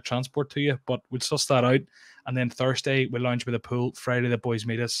getting public transport to you. But we'll suss that out. And then Thursday, we'll lounge by the pool. Friday, the boys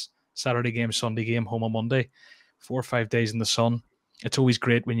meet us. Saturday game, Sunday game, home on Monday. 4 or 5 days in the sun. It's always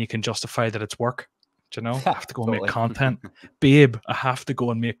great when you can justify that it's work. Do you know? I have to go and make content. Babe, I have to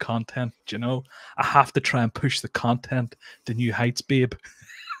go and make content. Do you know? I have to try and push the content to new heights, babe.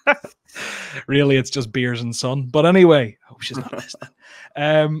 Really, it's just beers and sun. But anyway, I hope she's not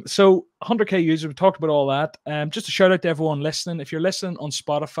listening. So 100k users, we talked about all that. Just a shout out to everyone listening. If you're listening on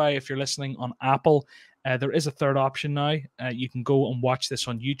Spotify, if you're listening on Apple, there is a third option now. You can go and watch this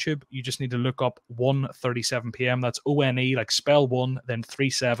on YouTube. You just need to look up 1:37 p.m. That's ONE, like spell 1, then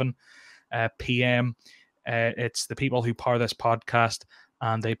 37 p.m. It's the people who power this podcast,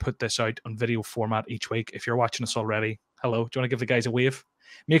 and they put this out on video format each week. If you're watching us already, hello. Do you want to give the guys a wave?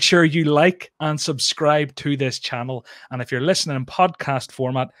 Make sure you like and subscribe to this channel. And if you're listening in podcast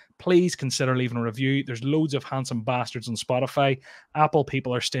format, please consider leaving a review. There's loads of handsome bastards on Spotify. Apple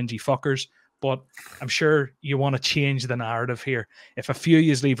people are stingy fuckers, but I'm sure you want to change the narrative here. If a few of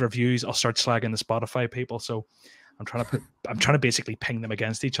you leave reviews, I'll start slagging the Spotify people. So I'm trying to basically ping them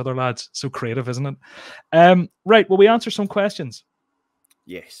against each other, lads. So creative, isn't it? Right. Will we answer some questions?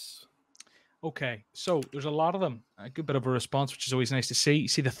 Yes. Okay, so there's a lot of them. A good bit of a response, which is always nice to see.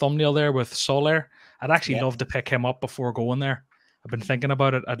 See the thumbnail there with SoRare? I'd actually love to pick him up before going there. I've been thinking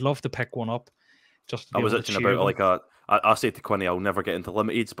about it. I'd love to pick one up. Just to be I was able to itching cheer about them. I say to Quinny, I'll never get into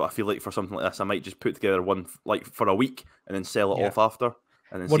limiteds, but I feel like for something like this, I might just put together one like for a week and then sell it off after,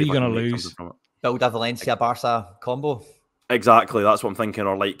 and then What see are you if I going can to make something lose? from it. Build a Valencia Barca combo. Exactly, that's what I'm thinking,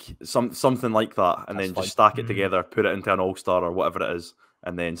 or like something like that, and That's then fun. just stack it together, put it into an all-star or whatever it is,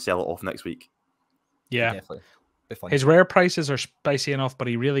 and then sell it off next week. Yeah. Definitely. Be fun. His rare prices are spicy enough, but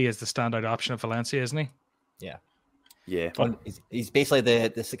he really is the standout option of Valencia, isn't he? Yeah. Yeah. He's basically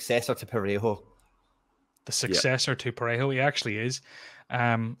the successor to Parejo. The successor to Parejo, he actually is.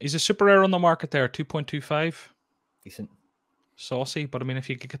 He's a super rare on the market there, 2.25. Decent. Saucy, but I mean, if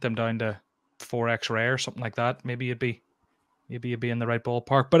you could get them down to 4x rare, something like that, maybe you'd be in the right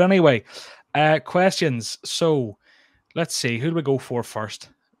ballpark. But anyway, questions. So let's see, who do we go for first?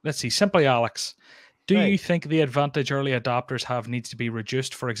 Let's see, Simply Alex. Do you think the advantage early adopters have needs to be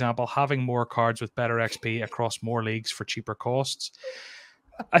reduced? For example, having more cards with better XP across more leagues for cheaper costs?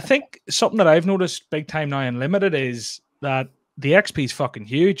 I think something that I've noticed big time now in Limited is that the XP is fucking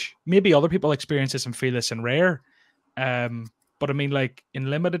huge. Maybe other people experience this and feel this in Rare. But I mean, like in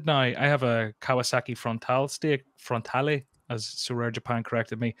Limited now, I have a Kawasaki Frontale, as SoRare Japan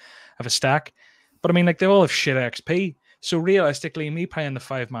corrected me. I have a stack. But I mean, like they all have shit XP. So realistically, me playing the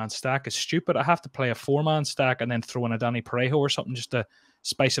 5-man stack is stupid. I have to play a 4-man stack and then throw in a Danny Parejo or something just to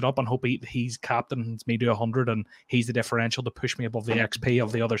spice it up and hope he's captain and me do 100 and he's the differential to push me above the XP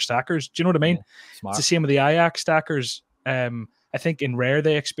of the other stackers. Do you know what I mean? Yeah, it's the same with the Ajax stackers. I think in Rare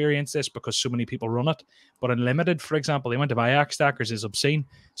they experience this because so many people run it. But in Limited, for example, the amount of Ajax stackers is obscene.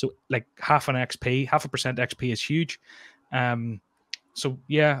 So like half a percent XP is huge. So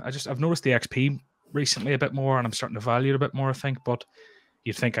yeah, I've noticed the XP recently a bit more, and I'm starting to value it a bit more, I think. But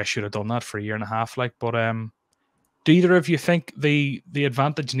you'd think I should have done that for a year and a half, like. But do either of you think the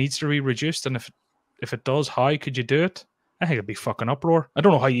advantage needs to be reduced? And if it does, how could you do it? I think it'd be fucking uproar. I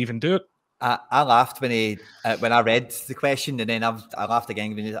don't know how you even do it. I laughed when I read the question, and then I laughed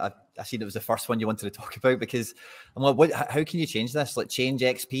again when I seen it was the first one you wanted to talk about, because I'm like, how can you change this? Like, change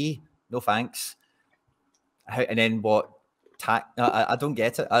XP? No thanks. And then what? I don't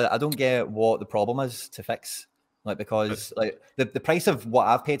get it. I don't get what the problem is to fix. Like, because like the price of what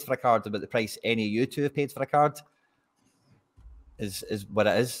I've paid for a card about the price any of you two have paid for a card is what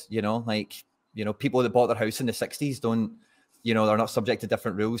it is. You know, like, you know, people that bought their house in the 60s don't, you know, they're not subject to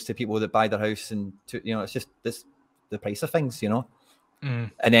different rules to people that buy their house, and you know, it's just the price of things, you know.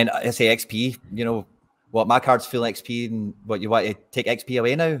 And then I say XP, you know, what, my card's full XP, and what, you want to take XP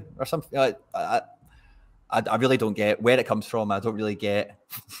away now or something? I really don't get where it comes from. I don't really get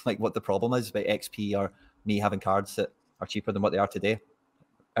like what the problem is about XP or me having cards that are cheaper than what they are today.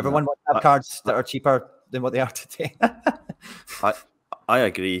 Everyone wants to have cards that are cheaper than what they are today. I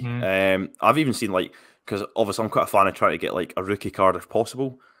agree. I've even seen, like, because obviously I'm quite a fan of trying to get like a rookie card if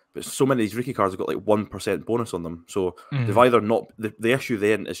possible, but so many of these rookie cards have got like 1% bonus on them. So they've either not, the issue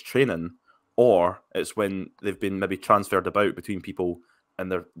then is training, or it's when they've been maybe transferred about between people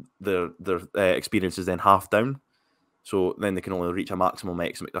and their experience is then half down. So then they can only reach a maximum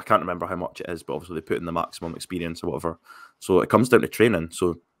X. I can't remember how much it is, but obviously they put in the maximum experience or whatever. So it comes down to training.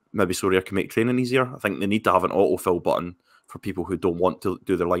 So maybe SoRare can make training easier. I think they need to have an autofill button for people who don't want to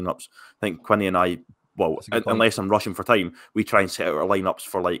do their lineups. I think Quinny and I, well, unless I'm rushing for time, we try and set out our lineups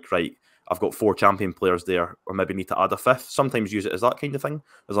for like, right, I've got 4 champion players there, or maybe need to add a 5th. Sometimes use it as that kind of thing,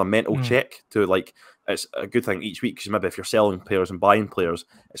 as a mental check to, like, it's a good thing each week, because maybe if you're selling players and buying players,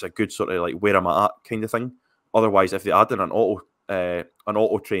 it's a good sort of like where am I at kind of thing. Otherwise, if they add in an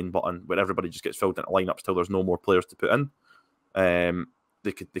auto train button where everybody just gets filled into lineups till there's no more players to put in,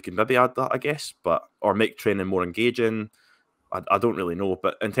 they could maybe add that, I guess, but or make training more engaging. I don't really know,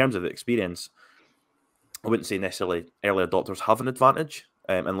 but in terms of the experience, I wouldn't say necessarily early adopters have an advantage,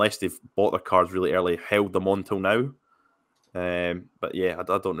 unless they've bought their cards really early, held them on till now. But yeah,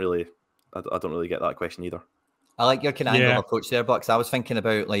 I don't really get that question either. I like your kind of angle approach there, Bucks. I was thinking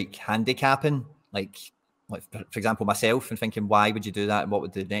about like handicapping, like for example myself, and thinking, why would you do that, and what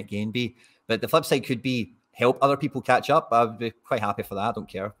would the net gain be? But the flip side could be help other people catch up. I would be quite happy for that. I don't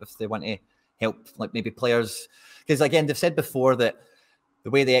care if they want to help, like maybe players, because again, they've said before that the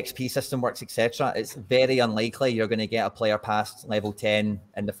way the XP system works, etc., it's very unlikely you're going to get a player past level 10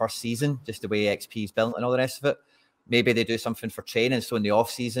 in the first season, just the way XP is built and all the rest of it. Maybe they do something for training, so in the off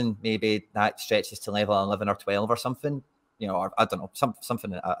season, maybe that stretches to level 11 or 12 or something, you know, or I don't know,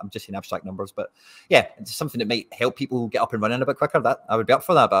 something. I'm just saying abstract numbers, but yeah, it's something that might help people get up and running a bit quicker. That I would be up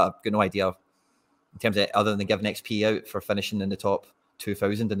for that, but I've got no idea in terms of other than giving XP out for finishing in the top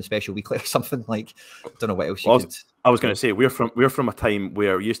 2000 in the special weekly or something. Like, don't know what else you could. I was going to say we're from a time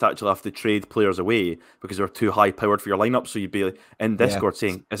where you used to actually have to trade players away because they were too high powered for your lineup. So you'd be in Discord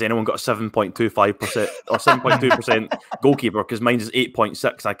saying, "Has anyone got a 7.25% or 7.2% goalkeeper? Because mine is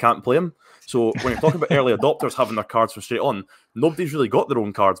 8.6. I can't play him." So when you're talking about early adopters having their cards from straight on, nobody's really got their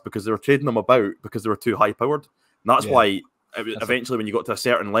own cards because they were trading them about because they were too high powered. And that's why eventually when you got to a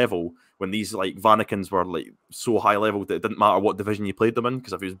certain level, when these like Vanikins were like so high level that it didn't matter what division you played them in,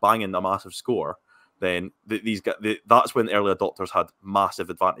 because if he was banging a massive score, then that's when early adopters had massive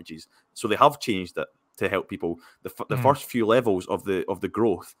advantages. So they have changed it to help people. The first few levels of the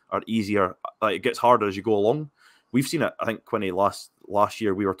growth are easier. Like, it gets harder as you go along. We've seen it. I think Quinny last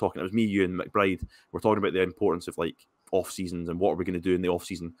year we were talking. It was me, you, and McBride. We're talking about the importance of like off seasons and what are we going to do in the off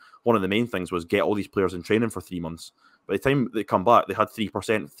season. One of the main things was get all these players in training for 3 months. By the time they come back, they had 3%,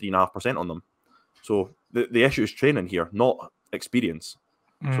 3.5% on them. So the issue is training here, not experience.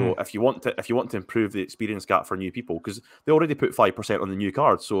 So if you want to improve the experience gap for new people, because they already put 5% on the new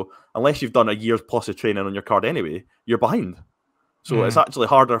cards, so unless you've done a year's plus of training on your card anyway, you're behind. So it's actually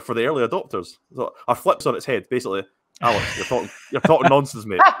harder for the early adopters. So our flips on its head, basically. Alex, you're talking nonsense,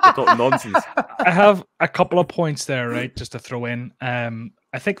 mate. You're talking nonsense. I have a couple of points there, right, just to throw in.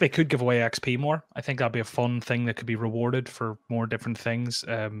 I think they could give away XP more. I think that'd be a fun thing that could be rewarded for more different things,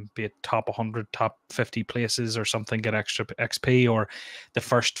 be it top 100, top 50 places or something, get extra XP, or the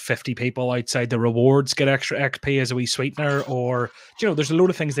first 50 people outside the rewards get extra XP as a wee sweetener, or, you know, there's a load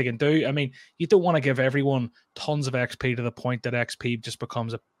of things they can do. I mean, you don't want to give everyone tons of XP to the point that XP just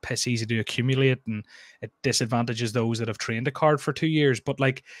becomes a piss easy to accumulate and it disadvantages those that have trained a card for 2 years. But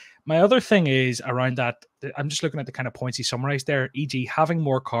like, my other thing is around that, I'm just looking at the kind of points he summarized there, e.g. having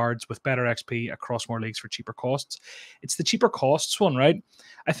more cards with better XP across more leagues for cheaper costs. It's the cheaper costs one, right?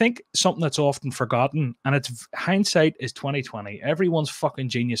 I think something that's often forgotten, and it's hindsight is 2020. Everyone's fucking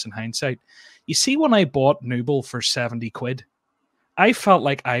genius in hindsight. You see, when I bought Nooble for 70 quid, I felt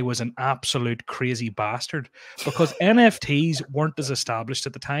like I was an absolute crazy bastard because NFTs weren't as established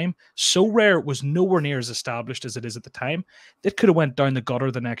at the time. SoRare was nowhere near as established as it is at the time. It could have went down the gutter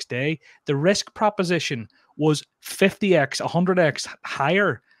the next day. The risk proposition was 50x, 100x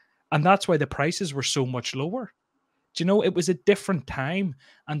higher, and that's why the prices were so much lower. Do you know, it was a different time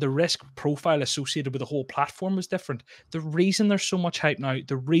and the risk profile associated with the whole platform was different. The reason there's so much hype now,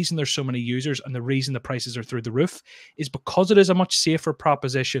 the reason there's so many users and the reason the prices are through the roof is because it is a much safer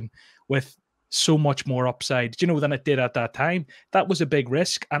proposition with so much more upside, you know, than it did at that time. That was a big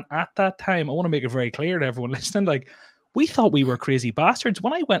risk. And at that time, I want to make it very clear to everyone listening, like, we thought we were crazy bastards.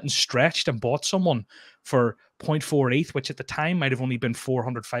 When I went and stretched and bought someone for 0.4 ETH, which at the time might have only been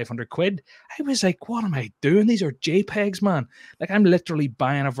 400, 500 quid, I was like, what am I doing? These are JPEGs, man. Like, I'm literally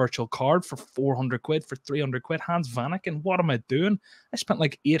buying a virtual card for 400 quid, for 300 quid. Hans Vanaken, what am I doing? I spent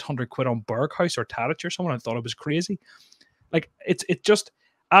like 800 quid on Berghaus or Tadic or someone. I thought it was crazy. Like, it just,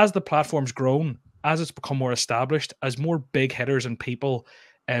 as the platform's grown, as it's become more established, as more big hitters and people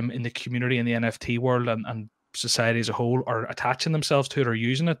in the community, in the NFT world and society as a whole are attaching themselves to it or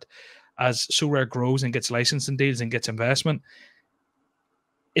using it, as SoRare grows and gets licensing deals and gets investment,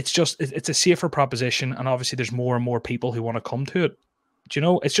 it's a safer proposition, and obviously there's more and more people who want to come to it. Do you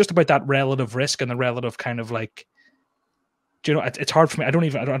know, it's just about that relative risk and the relative kind of like, do you know, it's hard for me. I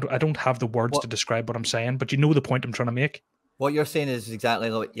don't have the words to describe what I'm saying, but you know the point I'm trying to make. What you're saying is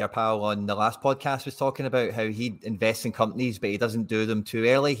exactly like your pal on the last podcast was talking about, how he invests in companies, but he doesn't do them too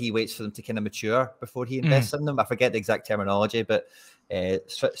early. He waits for them to kind of mature before he invests in them. I forget the exact terminology, but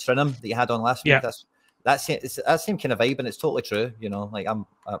Strinham that you had on last week, it's that same kind of vibe, and it's totally true. You know, like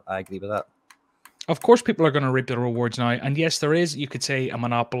I agree with that. Of course, people are going to reap the rewards now. And yes, there is, you could say, a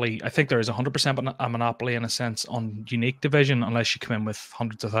monopoly. I think there is 100% a monopoly in a sense on unique division, unless you come in with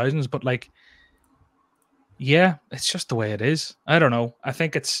hundreds of thousands. But like, yeah, it's just the way it is. I don't know. I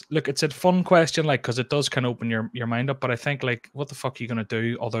think it's a fun question, like, because it does kind of open your mind up. But I think, like, what the fuck are you going to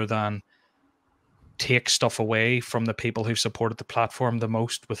do other than take stuff away from the people who've supported the platform the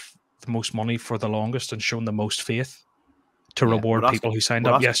most, with the most money for the longest, and shown the most faith to reward people who signed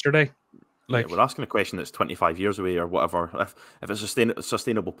up yesterday? Like, we're asking a question that's 25 years away or whatever. If it's a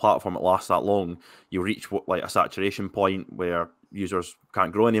sustainable platform that lasts that long, you reach like a saturation point where users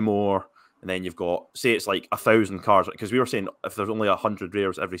can't grow anymore. And then you've got, say it's like 1,000 cards, because we were saying if there's only 100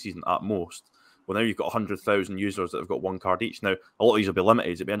 rares every season at most, well, now you've got 100,000 users that have got one card each. Now, a lot of these will be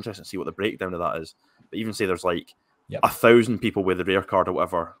limited. It'd be interesting to see what the breakdown of that is. But even say there's like 1,000 people with a rare card or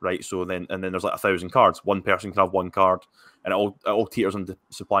whatever, right? So then there's like 1,000 cards. One person can have one card, and it all teeters on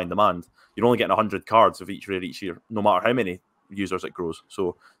supply and demand. You're only getting 100 cards of each rare each year, no matter how many users it grows.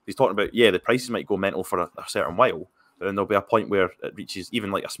 So he's talking about, the prices might go mental for a certain while, but then there'll be a point where it reaches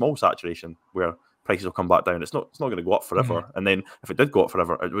even like a small saturation where prices will come back down. It's not going to go up forever. And then if it did go up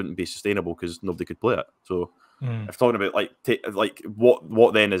forever, it wouldn't be sustainable because nobody could play it. So if talking about like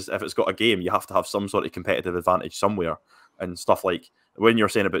what then is, if it's got a game, you have to have some sort of competitive advantage somewhere, and stuff like when you're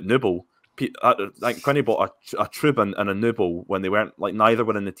saying about Nooble. Like Quinny bought a Trub and a Nooble when they weren't like, neither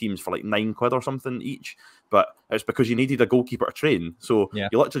were in the teams for like £9 or something each, but it's because you needed a goalkeeper to train. So you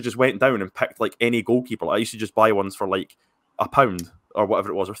literally just went down and picked like any goalkeeper. I used to just buy ones for like £1 or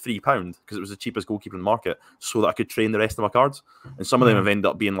whatever it was, or £3 because it was the cheapest goalkeeper in the market, so that I could train the rest of my cards. And some of them have ended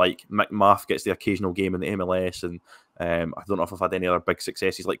up being like McMath gets the occasional game in the MLS, and I don't know if I've had any other big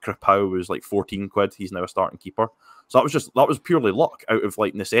successes. Like Kripau was like £14. He's now a starting keeper. So that was purely luck out of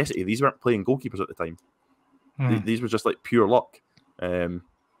like necessity. These weren't playing goalkeepers at the time. These were just like pure luck. And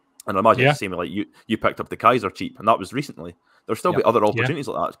I imagine it's the same way, like you picked up the Kaiser cheap, and that was recently. There'll still be other opportunities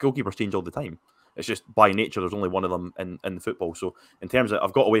like that. Goalkeepers change all the time. It's just by nature, there's only one of them in football. So in terms of,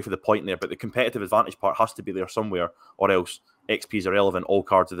 I've got away from the point there, but the competitive advantage part has to be there somewhere, or else XP is irrelevant. All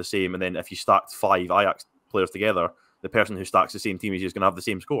cards are the same, and then if you stacked 5 Ajax players together, the person who stacks the same team as you is going to have the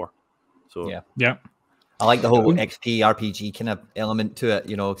same score. So yeah. I like the whole XP RPG kind of element to it,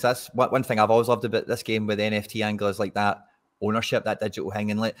 because that's one thing I've always loved about this game with the NFT angle is like that ownership, that digital thing.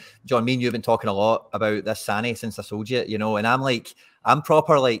 And like, John, me and you have been talking a lot about this Sani since I sold you, and I'm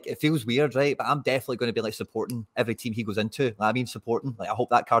proper, like, it feels weird, right? But I'm definitely going to be like supporting every team he goes into. I mean, supporting, like, I hope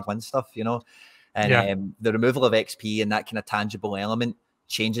that card wins stuff, And the removal of XP and that kind of tangible element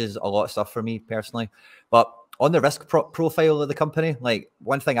changes a lot of stuff for me personally. But on the risk profile of the company, like,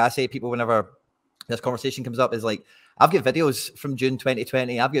 one thing I say to people whenever this conversation comes up is like, I've got videos from June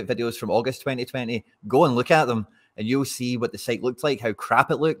 2020. I've got videos from August 2020. Go and look at them and you'll see what the site looked like, how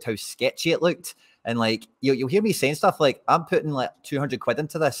crap it looked, how sketchy it looked. And like, you'll hear me saying stuff like, I'm putting like 200 quid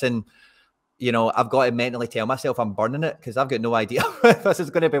into this. And, I've got to mentally tell myself I'm burning it because I've got no idea if this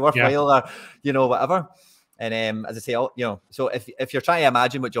is going to be worthwhile or, whatever. And as I say, so if you're trying to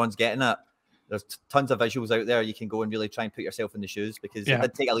imagine what John's getting at, there's tons of visuals out there. You can go and really try and put yourself in the shoes because it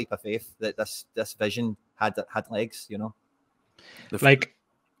did take a leap of faith that this vision had legs, Like,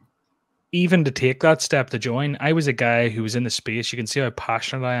 even to take that step to join, I was a guy who was in the space. You can see how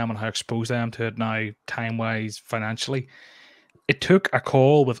passionate I am and how exposed I am to it now, time-wise, financially. It took a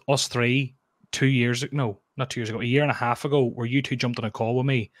call with us three 2 years ago. No, not 2 years ago. A year and a half ago, where you two jumped on a call with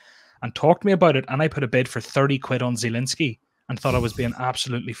me and talked to me about it. And I put a bid for 30 quid on Zielinski and thought I was being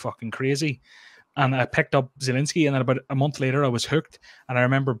absolutely fucking crazy. And I picked up Zielinski, and then about a month later, I was hooked. And I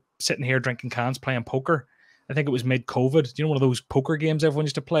remember sitting here drinking cans, playing poker. I think it was mid-COVID. Do you know one of those poker games everyone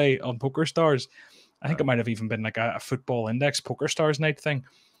used to play on Poker Stars? I think it might have even been like a football index Poker Stars night thing.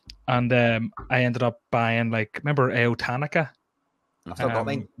 And I ended up buying, like, remember Ao Tanaka?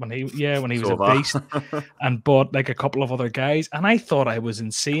 When he was a beast, and bought like a couple of other guys. And I thought I was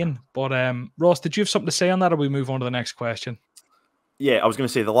insane. But Ross, did you have something to say on that, or we move on to the next question? Yeah, I was going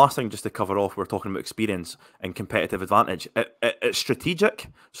to say the last thing just to cover off, we're talking about experience and competitive advantage. It's strategic.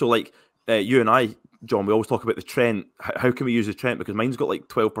 So like you and I, John, we always talk about the Trent. How can we use the Trent? Because mine's got like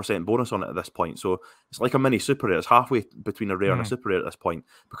 12% bonus on it at this point. So it's like a mini super rare. It's halfway between a rare and a super rare at this point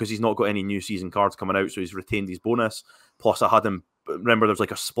because he's not got any new season cards coming out. So he's retained his bonus. Plus I had him, remember there was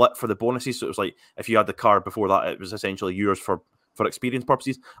like a split for the bonuses. So it was like if you had the card before that, it was essentially yours for experience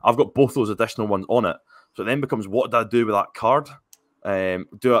purposes. I've got both those additional ones on it. So it then becomes, what do I do with that card?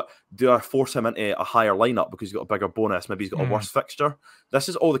 Do I force him into a higher lineup because he's got a bigger bonus? Maybe he's got a worse fixture. This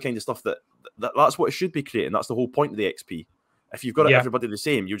is all the kind of stuff that's what it should be creating. That's the whole point of the XP. If you've got everybody the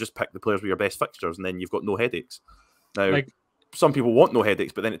same, you just pick the players with your best fixtures, and then you've got no headaches. Now, some people want no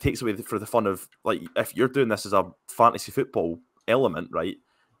headaches, but then it takes away for the fun of, like, if you're doing this as a fantasy football element, right?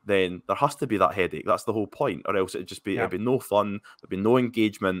 Then there has to be that headache. That's the whole point, or else it'd just be it'd be no fun. There'd be no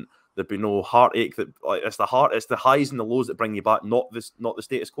engagement. There'd be no heartache. That, like, it's the highs and the lows that bring you back, not the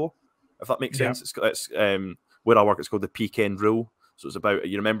status quo. If that makes sense, it's where I work. It's called the peak end rule. So it's about,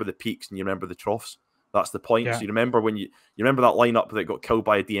 you remember the peaks and you remember the troughs. That's the point. So you remember when you remember that lineup that got killed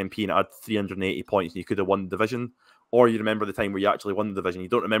by a DMP and it had 380 points and you could have won the division, or you remember the time where you actually won the division. You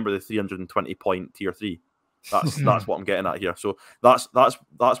don't remember the 320 point tier 3. That's what I'm getting at here. So that's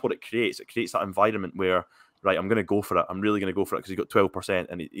what it creates. It creates that environment where, right, I'm going to go for it. I'm really going to go for it because he's got 12%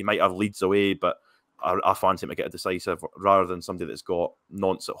 and he might have leads away, but I fancy him to get a decisive rather than somebody that's got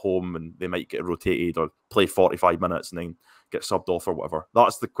nonce at home and they might get rotated or play 45 minutes and then get subbed off or whatever.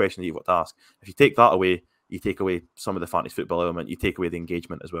 That's the question that you've got to ask. If you take that away, you take away some of the fantasy football element, you take away the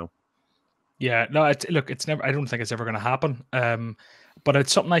engagement as well. Yeah, no, it's never. I don't think it's ever going to happen. But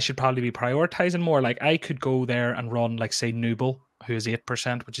it's something I should probably be prioritizing more. Like, I could go there and run, like, say, Nooble who is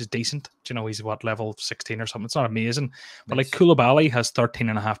 8%, which is decent. Do you know, he's what, level 16 or something? It's not amazing. But like Koulibaly has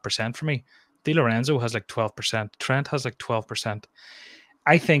 13.5% for me. Di Lorenzo has like 12%. Trent has like 12%.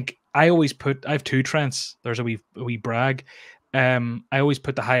 I think I have two Trents. There's a wee brag. I always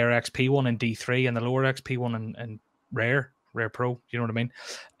put the higher XP one in D3 and the lower XP one in Rare Pro. You know what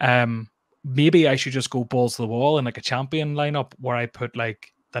I mean? Maybe I should just go balls to the wall in like a champion lineup where I put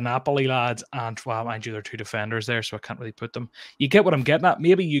like the Napoli lads and, well, mind you, there are two defenders there, so I can't really put them. You get what I'm getting at?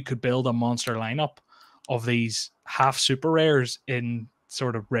 Maybe you could build a monster lineup of these half super rares in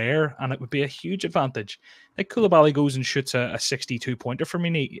sort of rare, and it would be a huge advantage. Like Koulibaly goes and shoots a 62 pointer for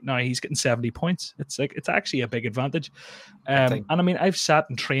me. Now he's getting 70 points. It's actually a big advantage. And I mean, I've sat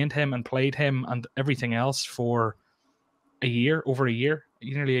and trained him and played him and everything else for over a year,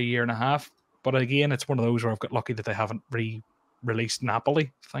 nearly a year and a half. But again, it's one of those where I've got lucky that they haven't released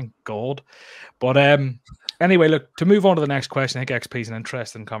Napoli. Thank God. But anyway, look, to move on to the next question, I think XP is an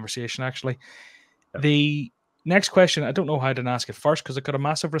interesting conversation, actually. Yep. The next question, I don't know how I didn't ask it first because I got a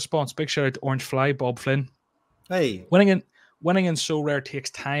massive response. Big shout out to Orange Fly, Bob Flynn. Hey. Winning in SoRare takes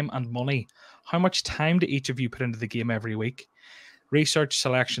time and money. How much time do each of you put into the game every week? Research,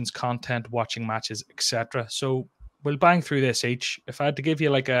 selections, content, watching matches, etc. So we'll bang through this each. If I had to give you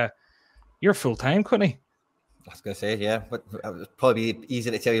like you're full time, Quinny. I was going to say, yeah, but it would probably be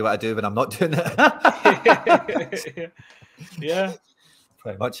easy to tell you what I do when I'm not doing it. Yeah.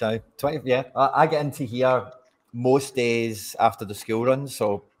 Pretty much, 20. Yeah, I get into here most days after the school run,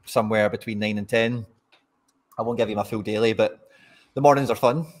 so somewhere between 9 and 10. I won't give you my full daily, but the mornings are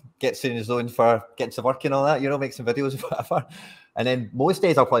fun. Get in the zone for getting to work and all that, make some videos or whatever. And then most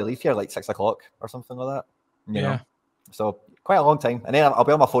days I'll probably leave here like 6 o'clock or something like that. You know? So quite a long time. And then I'll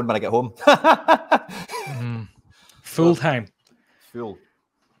be on my phone when I get home. Full time. Full.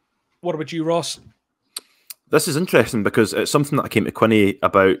 What about you, Ross? This is interesting because it's something that I came to Quinny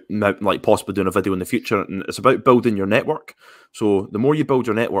about, like possibly doing a video in the future, and it's about building your network. So the more you build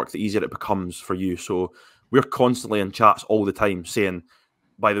your network, the easier it becomes for you. So we're constantly in chats all the time saying,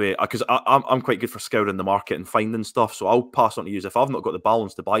 by the way, because I'm quite good for scouring the market and finding stuff, so I'll pass on to you. If I've not got the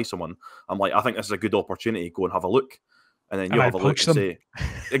balance to buy someone, I'm like, I think this is a good opportunity, go and have a look. And then you'll have a look and say,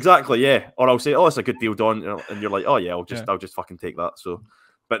 exactly, yeah. Or I'll say, oh, it's a good deal done. And you're like, oh, yeah, I'll just fucking take that. So,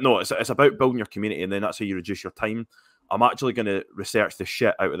 but no, it's about building your community, and then that's how you reduce your time. I'm actually going to research the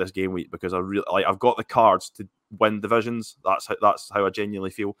shit out of this game week because I've got the cards to win divisions. That's how I genuinely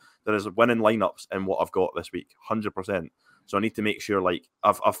feel. There is winning lineups in what I've got this week, 100%. So I need to make sure, like,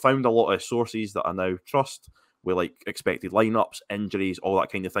 I've found a lot of sources that I now trust with like expected lineups, injuries, all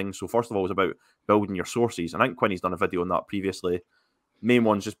that kind of thing. So first of all, it's about building your sources. And I think Quinny's done a video on that previously. Main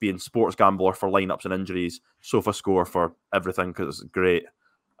one's just being Sports Gambler for lineups and injuries, SofaScore for everything because it's great.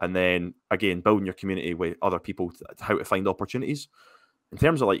 And then again, building your community with other people, how to find opportunities. In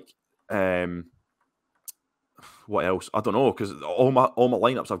terms of like, what else? I don't know, because all my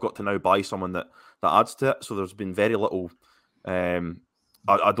lineups I've got to now buy someone that adds to it. So there's been very little.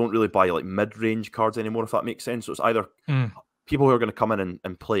 I don't really buy like mid-range cards anymore, if that makes sense. So it's either people who are going to come in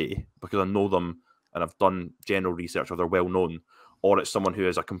and play because I know them and I've done general research or they're well known, or it's someone who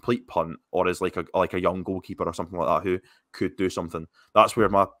is a complete punt or is like a young goalkeeper or something like that who could do something. That's where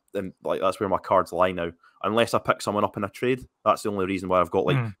my cards lie now. Unless I pick someone up in a trade, that's the only reason why I've got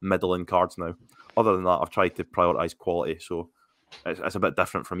like middling cards now. Other than that, I've tried to prioritize quality, so it's a bit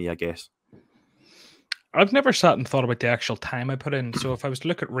different for me, I guess. I've never sat and thought about the actual time I put in. So if I was to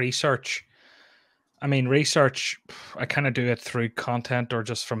look at research, I kind of do it through content or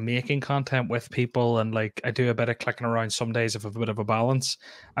just from making content with people. And like, I do a bit of clicking around some days if I have a bit of a balance.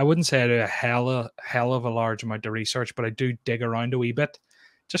 I wouldn't say I do a hell of a large amount of research, but I do dig around a wee bit.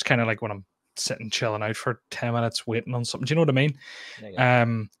 Just kind of like when I'm sitting chilling out for 10 minutes waiting on something. Do you know what I mean? Yeah.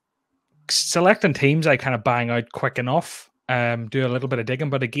 Selecting teams, I kind of bang out quick enough. Do a little bit of digging,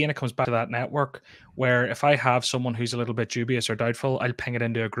 but again, it comes back to that network where if I have someone who's a little bit dubious or doubtful, I'll ping it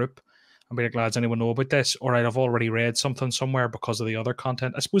into a group and be like, lads, anyone know about this? Or I'd have already read something somewhere because of the other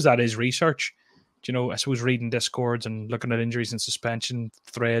content. I suppose that is research. Do you know, I suppose reading Discords and looking at injuries and suspension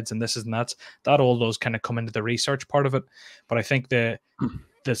threads and this and that all those kind of come into the research part of it. But I think the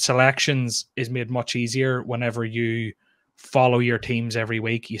selections is made much easier whenever you follow your teams every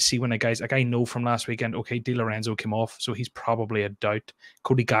week. You see when I know from last weekend, okay, Di Lorenzo came off, so he's probably a doubt.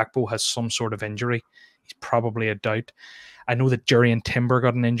 Cody Gakpo has some sort of injury. He's probably a doubt. I know that Jurriën Timber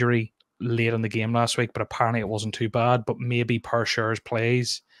got an injury late in the game last week, but apparently it wasn't too bad. But maybe Far SoRare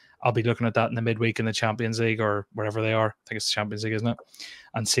plays. I'll be looking at that in the midweek in the Champions League or wherever they are. I think it's the Champions League, isn't it?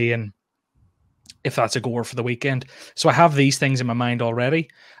 And seeing if that's a goer for the weekend. So I have these things in my mind already.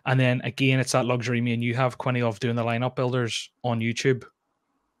 And then again, it's that luxury me and you have, Quinny, of doing the lineup builders on YouTube.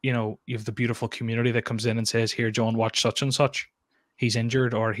 You know, you have the beautiful community that comes in and says, here, John, watch such and such. He's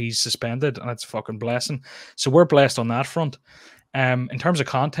injured or he's suspended, and it's a fucking blessing. So we're blessed on that front. In terms of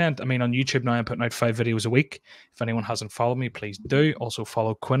content, I mean, on YouTube now I'm putting out 5 videos a week. If anyone hasn't followed me, please do. Also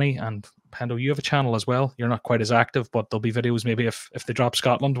follow Quinny, and Hendo, you have a channel as well. You're not quite as active, but there'll be videos maybe if they drop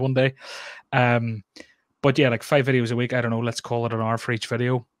Scotland one day. But yeah, like 5 videos a week. I don't know, let's call it an hour for each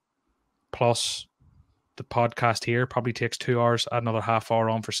video. Plus the podcast here probably takes 2 hours, add another half hour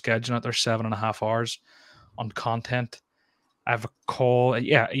on for scheduling it. There's 7.5 hours on content. I have a call.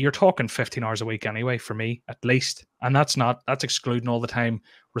 Yeah, you're talking 15 hours a week anyway for me, at least. And that's excluding all the time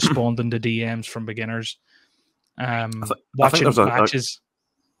responding to DMs from beginners. Watching matches.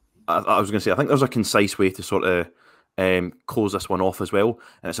 I was going to say, I think there's a concise way to sort of close this one off as well.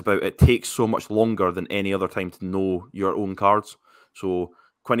 And it's about, it takes so much longer than any other time to know your own cards. So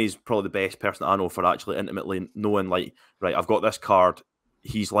Quinny's probably the best person I know for actually intimately knowing, like, right, I've got this card.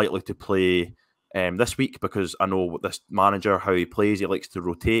 He's likely to play this week because I know this manager, how he plays. He likes to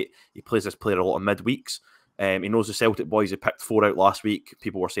rotate. He plays this player a lot of midweeks. He knows the Celtic boys. He picked 4 out last week.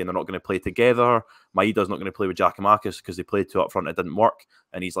 People were saying they're not going to play together. Maida's not going to play with Giakoumakis because they played 2 up front. It didn't work.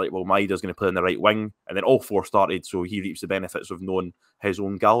 And he's like, well, Maida's going to play on the right wing. And then all 4 started, so he reaps the benefits of knowing his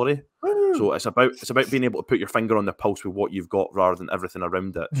own gallery. Woo! So it's about being able to put your finger on the pulse with what you've got rather than everything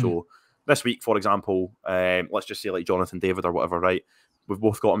around it. So this week, for example, let's just say like Jonathan David or whatever, right? We've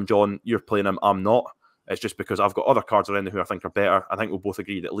both got him. John, you're playing him. I'm not. It's just because I've got other cards around who I think are better. I think we'll both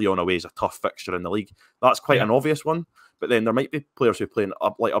agree that Lyon away is a tough fixture in the league. That's quite an obvious one. But then there might be players who play in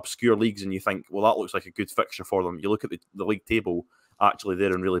like obscure leagues and you think, well, that looks like a good fixture for them. You look at the league table, actually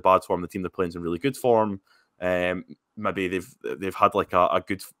they're in really bad form. The team they're playing is in really good form. Maybe they've had like a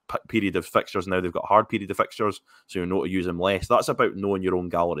good period of fixtures. Now they've got a hard period of fixtures, so you know to use them less. That's about knowing your own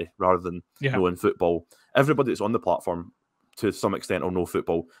gallery rather than knowing football. Everybody that's on the platform to some extent will know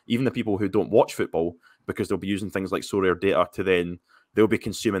football. Even the people who don't watch football, because they'll be using things like SoRare data to then they'll be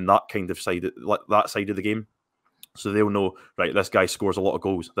consuming that kind of side, like that side of the game. So they'll know, right, this guy scores a lot of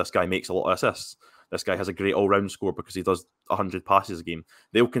goals. This guy makes a lot of assists. This guy has a great all-round score because he does 100 passes a game.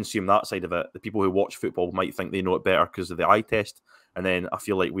 They'll consume that side of it. The people who watch football might think they know it better because of the eye test. And then I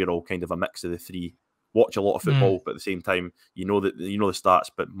feel like we're all kind of a mix of the three. Watch a lot of football, but at the same time, you know the stats,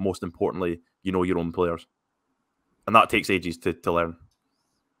 but most importantly, you know your own players. And that takes ages to learn.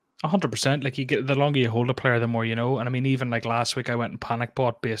 100%. Like, you get, the longer you hold a player, the more you know. And I mean, even like last week, I went and panic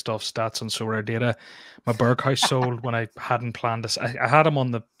bought based off stats on SoRare data. My Berghuis sold when I hadn't planned this. I had him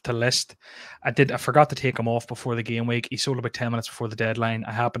on the list. I forgot to take him off before the game week. He sold about 10 minutes before the deadline.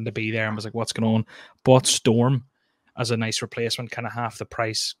 I happened to be there and was like, what's going on? Bought Storm as a nice replacement, kind of half the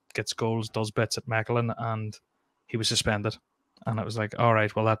price, gets goals, does bits at Mechelen, and he was suspended. And it was like, all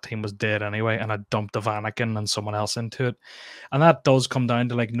right, well, that team was dead anyway. And I dumped the Vanaken and someone else into it. And that does come down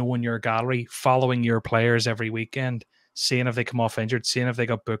to like knowing your gallery, following your players every weekend, seeing if they come off injured, seeing if they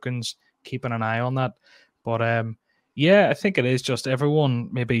got bookings, keeping an eye on that. But yeah, I think it is just everyone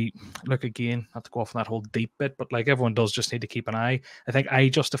maybe, look, again, not to go off on that whole deep bit, but like everyone does just need to keep an eye. I think I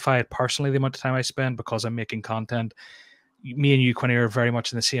justify it personally, the amount of time I spend, because I'm making content. Me and you, Quinny, are very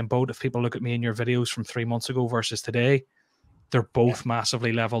much in the same boat. If people look at me and your videos from 3 months ago versus today, they're both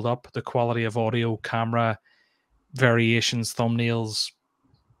massively leveled up. The quality of audio, camera, variations, thumbnails,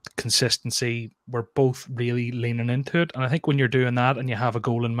 consistency, we're both really leaning into it. And I think when you're doing that and you have a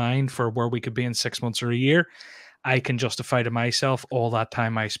goal in mind for where we could be in 6 months or a year, I can justify to myself all that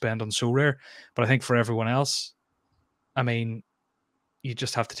time I spend on SoRare. But I think for everyone else, I mean, you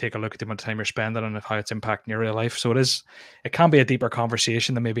just have to take a look at the amount of time you're spending and how it's impacting your real life. So it can be a deeper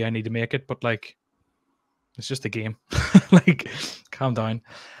conversation than maybe I need to make it, but like, it's just a game. Like, calm down.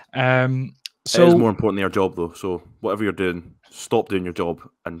 So it is more important than your job, though. So whatever you're doing, stop doing your job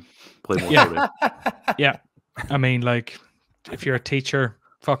and play more. Yeah. I mean, like, if you're a teacher,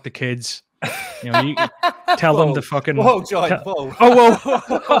 fuck the kids. You know, you tell them to fucking. Whoa, John! Whoa! Oh,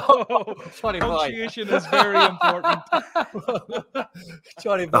 whoa! Johnny, punctuation is very important.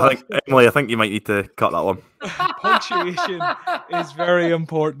 Johnny, Emily, I think you might need to cut that one. Punctuation is very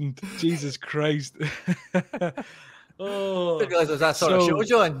important. Jesus Christ! Oh, I didn't realize it was that sort of show,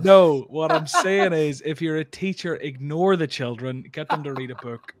 John. No, what I'm saying is, if you're a teacher, ignore the children, get them to read a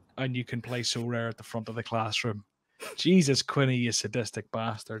book, and you can play SoRare at the front of the classroom. Jesus, Quinny, you sadistic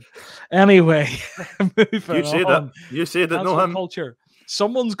bastard. Anyway, moving you said on. You said that. No, him. Culture.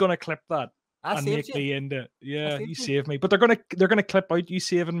 Someone's gonna clip that and make me into. Yeah, you saved me. But they're gonna clip out you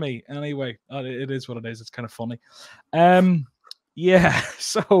saving me anyway. It is what it is. It's kind of funny. Yeah.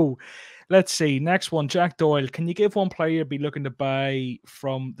 So Let's see. Next one, Jack Doyle. Can you give one player you'd be looking to buy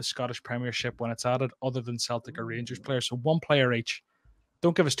from the Scottish Premiership when it's added, other than Celtic or Rangers players? So one player each.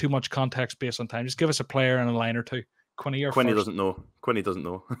 Don't give us too much context based on time. Just give us a player and a line or two. Quinny doesn't know. Quinny doesn't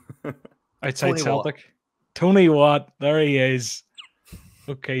know. Outside Tony Celtic. Watt. Tony Watt. There he is.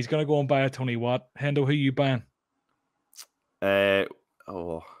 Okay, he's going to go and buy a Tony Watt. Hendo, who are you buying? Is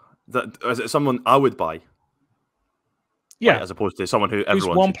it someone I would buy? Yeah. Like, as opposed to someone who Who's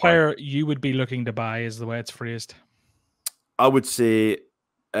everyone one should player buy. you would be looking to buy is the way it's phrased. I would say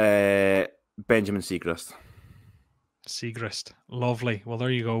Benjamin Siegrist. Siegrist. Lovely. Well, there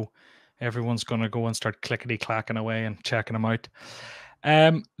you go. Everyone's going to go and start clickety-clacking away and checking them out.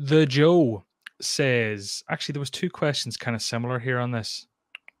 The Joe says, actually, there was two questions kind of similar here on this.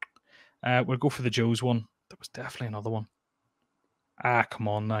 We'll go for the Joe's one. There was definitely another one. Come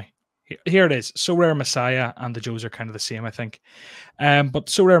on now. Here it is. SoRare Messiah and the Joes are kind of the same, I think. But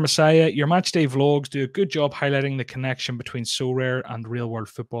SoRare Messiah, your matchday vlogs do a good job highlighting the connection between SoRare and real-world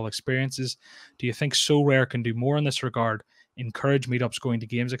football experiences. Do you think SoRare can do more in this regard? Encourage meetups, going to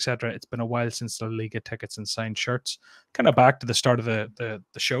games, etc. It's been a while since La Liga tickets and signed shirts. Kind of back to the start of the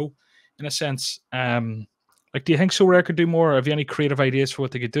show, in a sense. Like, do you think SoRare could do more? Have you any creative ideas for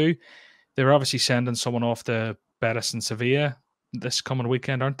what they could do? They're obviously sending someone off to Betis and Sevilla this coming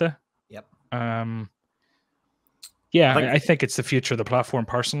weekend, aren't they? Yep. Yeah, I think it's the future of the platform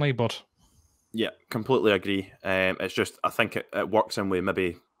personally, but yeah, completely agree. It's just, I think it works in with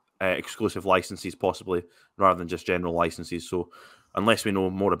maybe exclusive licenses possibly, rather than just general licenses. So unless we know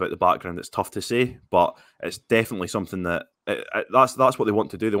more about the background, it's tough to say, but it's definitely something that that's what they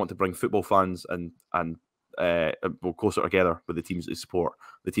want to do. They want to bring football fans and we'll closer together with the teams that they support,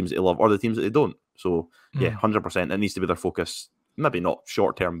 the teams that they love, or the teams that they don't. So yeah, 100%. It needs to be their focus. Maybe not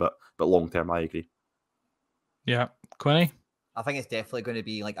short term, but long term. I agree. Yeah, Quinny. I think it's definitely going to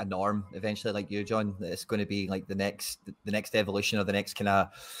be like a norm eventually, like you, John. It's going to be like the next evolution, or the next kind of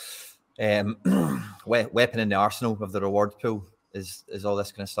weapon in the arsenal of the reward pool. Is all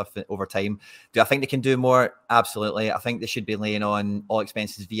this kind of stuff over time. Do I think they can do more? Absolutely. I think they should be laying on all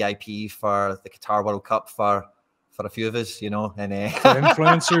expenses VIP for the Qatar World Cup for a few of us, and for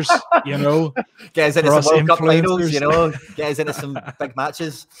influencers, get us into some World Cup finals, get us into some big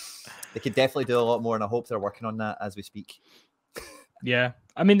matches. They could definitely do a lot more, and I hope they're working on that as we speak. Yeah,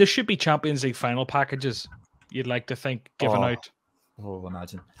 I mean, there should be Champions League final packages. You'd like to think given out. Oh,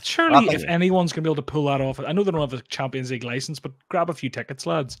 imagine. Surely, if anyone's going to be able to pull that off, I know they don't have a Champions League license, but grab a few tickets,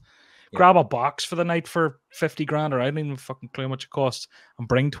 lads. Yeah. Grab a box for the night for 50 grand, or I don't even fucking clue how much it costs, and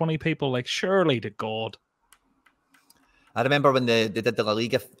bring 20 people. Like, surely to God. I remember when they did the La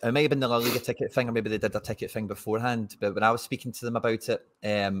Liga, it may have been the La Liga ticket thing, or maybe they did the ticket thing beforehand. But when I was speaking to them about it,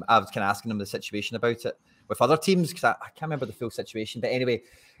 I was kind of asking them the situation about it with other teams, because I can't remember the full situation. But anyway,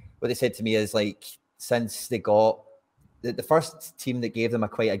 what they said to me is, like, since they got the first team that gave them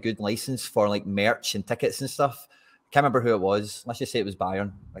quite a good license for like merch and tickets and stuff, I can't remember who it was. Let's just say it was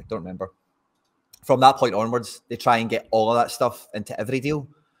Bayern. I don't remember. From that point onwards, they try and get all of that stuff into every deal.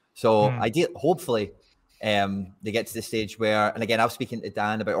 So hopefully, they get to the stage where, and again, I was speaking to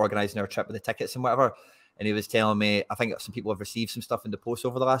Dan about organising our trip with the tickets and whatever, and he was telling me, I think some people have received some stuff in the post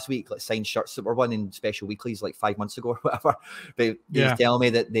over the last week, like signed shirts that were won in special weeklies like 5 months ago or whatever. But he was telling me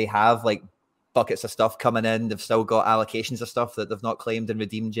that they have like buckets of stuff coming in. They've still got allocations of stuff that they've not claimed and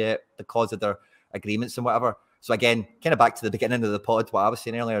redeemed yet because of their agreements and whatever. So again, kind of back to the beginning of the pod, what I was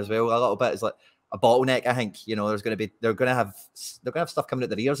saying earlier as well, a little bit is like a bottleneck. I think, they're going to have stuff coming out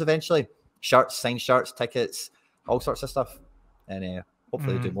their ears eventually. Shirts, signed shirts, tickets, all sorts of stuff, and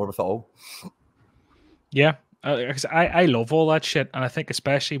hopefully they do more with it all. Yeah, I love all that shit, and I think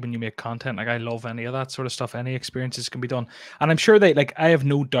especially when you make content, like I love any of that sort of stuff. Any experiences can be done, and I'm sure I have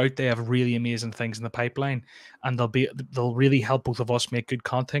no doubt they have really amazing things in the pipeline, and they'll really help both of us make good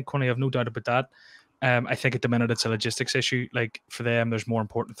content. Quinny, I have no doubt about that. I think at the minute it's a logistics issue. Like for them, there's more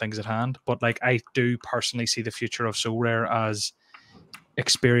important things at hand. But like I do personally see the future of SoRare as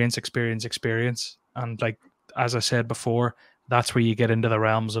experience, and like as I said before, that's where you get into the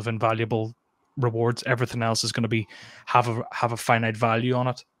realms of invaluable rewards. Everything else is going to have a finite value on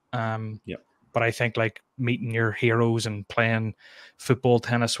it. But I think like meeting your heroes and playing football,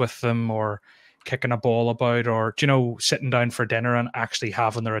 tennis with them, or kicking a ball about, or sitting down for dinner and actually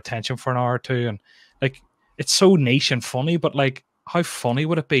having their attention for an hour or two, and like it's so niche and funny, but like how funny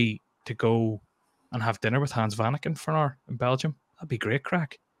would it be to go and have dinner with Hans Vanaken for an hour in Belgium? That'd be great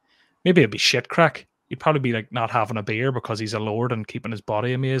crack. Maybe it'd be shit crack. He'd probably be like not having a beer because he's a lord and keeping his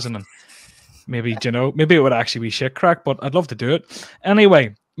body amazing, and maybe maybe it would actually be shit crack, but I'd love to do it.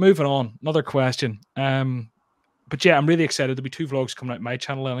 Anyway, moving on. Another question. But yeah, I'm really excited. There'll be 2 vlogs coming out my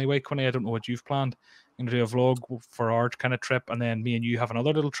channel anyway, Quinny. I don't know what you've planned. I'm going to do a vlog for our kind of trip, and then me and you have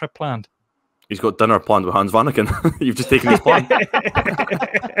another little trip planned. He's got dinner planned with Hans Vanaken. You've just taken his plan.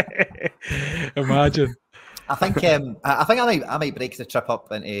 Imagine. I think I might break the trip up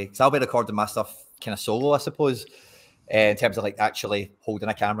into, because I'll be recording my stuff kind of solo, I suppose, in terms of like actually holding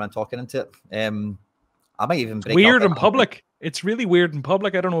a camera and talking into it. I might even break weird up in public. It's really weird in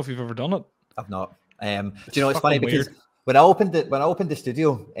public. I don't know if you've ever done it. I've not. Do you know it's funny because when I opened the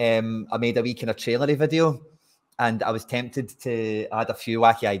studio, I made a wee kind of trailery video, and I was tempted to add a few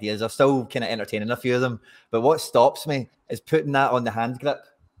wacky ideas. I'm still kind of entertaining a few of them, but what stops me is putting that on the hand grip,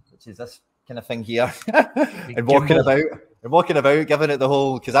 which is this kind of thing here, and walking about, giving it the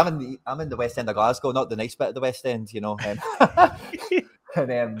whole, because I'm in the West End of Glasgow, not the nice bit of the West End, you know.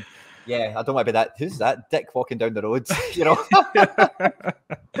 And yeah, I don't want to be that. Who's that dick walking down the road? You know.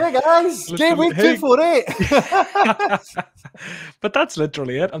 Hey guys, game week 248. But that's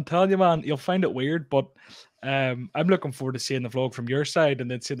literally it. I'm telling you, man, you'll find it weird, but I'm looking forward to seeing the vlog from your side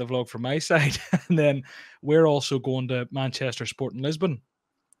and then seeing the vlog from my side. And then we're also going to Manchester Sport in Lisbon,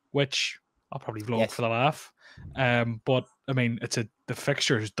 which I'll probably vlog for the laugh. But I mean, the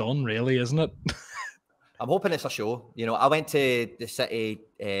fixture's done, really, isn't it? I'm hoping it's a show. You know, I went to the City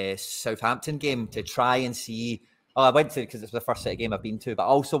Southampton game to try and see. Oh, I went to, because it's the first City game I've been to, but I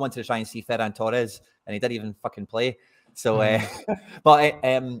also wanted to try and see Ferran Torres, and he didn't even fucking play. So, but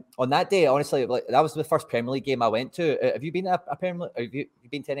on that day, honestly, like, that was the first Premier League game I went to. Have you been to a Premier League? Have you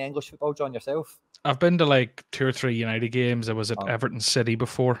been to any English football, John, yourself? I've been to like 2 or 3 United games. I was at Everton City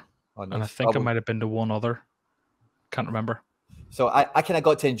before, nice. And I think I might have been to one other. Can't remember. So I kind of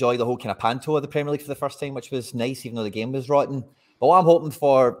got to enjoy the whole kind of panto of the Premier League for the first time, which was nice, even though the game was rotten. But what I'm hoping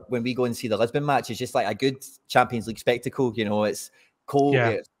for when we go and see the Lisbon match is just like a good Champions League spectacle. You know, it's cold,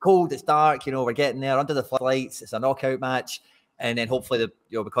 it's dark. You know, we're getting there under the floodlights. It's a knockout match, and then hopefully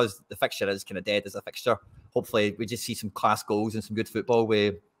because the fixture is kind of dead as a fixture, hopefully we just see some class goals and some good football.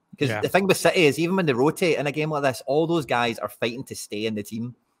 Because the thing with City is, even when they rotate in a game like this, all those guys are fighting to stay in the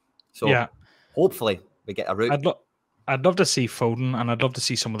team. So hopefully we get a route. I'd love to see Foden, and I'd love to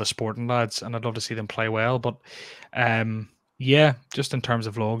see some of the Sporting lads, and I'd love to see them play well. But yeah, just in terms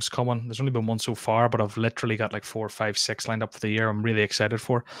of vlogs coming, there's only been one so far, but I've literally got like 4, 5, 6 lined up for the year. I'm really excited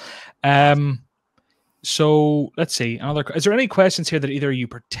for. So let's see. Is there any questions here that either of you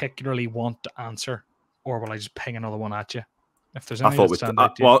particularly want to answer, or will I just ping another one at you? If there's any, I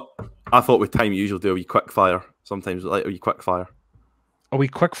thought with time you usually do a wee quick fire. Sometimes like a wee quick fire. A wee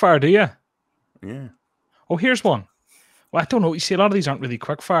quick fire, do you? Yeah. Oh, here's one. Well, I don't know. You see, a lot of these aren't really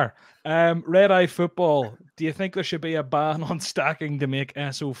quick fire. Red Eye Football. Do you think there should be a ban on stacking to make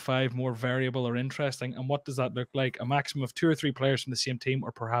SO5 more variable or interesting? And what does that look like? A maximum of 2 or 3 players from the same team,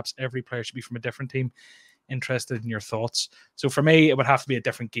 or perhaps every player should be from a different team? Interested in your thoughts. So for me, it would have to be a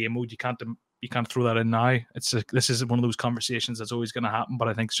different game mode. You can't throw that in now. This is one of those conversations that's always going to happen, but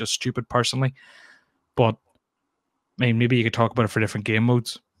I think it's just stupid personally. But I mean, maybe you could talk about it for different game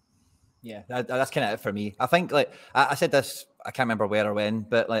modes. Yeah, that's kind of it for me. I think, like I said this, I can't remember where or when,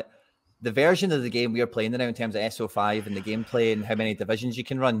 but like the version of the game we are playing now in terms of SO5 and the gameplay and how many divisions you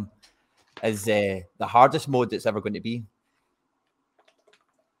can run is the hardest mode it's ever going to be.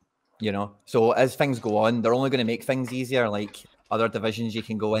 You know, so as things go on, they're only going to make things easier, like other divisions you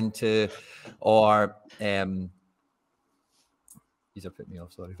can go into, or these are putting me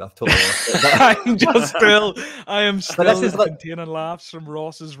off. Sorry, I've totally lost it. I am still containing laughs from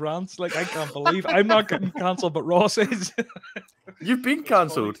Ross's rants. Like, I can't believe I'm not getting cancelled, but Ross is. You've been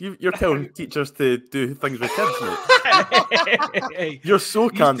cancelled. You're telling teachers to do things with kids, mate. Hey, you're so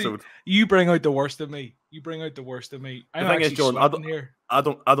cancelled. You bring out the worst of me. The thing is, John, I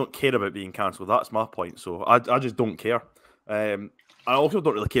don't care about being cancelled. That's my point. So I just don't care. I also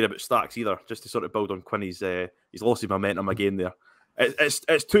don't really care about stacks either. Just to sort of build on Quinny's, he's lost his momentum again there.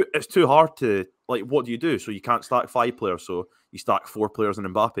 It's too hard to, like, what do you do? So you can't stack 5 players, so you stack 4 players and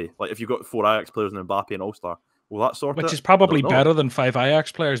Mbappe. Like, if you've got 4 Ajax players and Mbappe and All-Star, will that sort it? Which is probably better than 5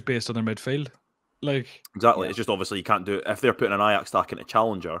 Ajax players based on their midfield. Like, exactly. Yeah. It's just obviously you can't do it if they're putting an Ajax stack in a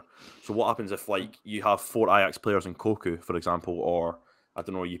challenger. So what happens if, like, you have 4 Ajax players in Koku, for example, or I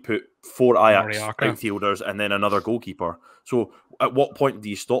don't know, you put 4 Ajax outfielders and then another goalkeeper. So at what point do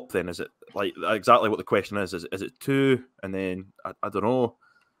you stop then? Is it like exactly what the question is? Is it 2 and then I don't know.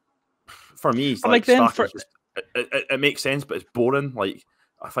 For me, it's like then it makes sense, but it's boring. Like,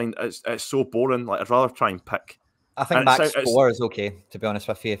 I find it's so boring. Like, I'd rather try and pick. I think max 4 is okay, to be honest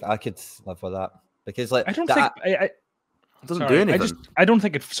with you. I could live with that because, like, I don't think it doesn't do anything. I don't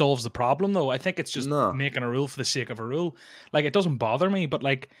think it solves the problem, though. I think it's just making a rule for the sake of a rule. Like, it doesn't bother me, but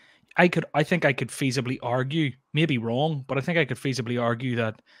like, I think I could feasibly argue, maybe wrong, but I think I could feasibly argue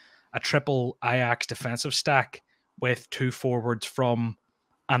that a triple Ajax defensive stack with 2 forwards from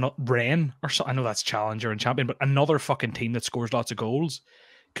Rennes, or so, I know that's Challenger and Champion, but another fucking team that scores lots of goals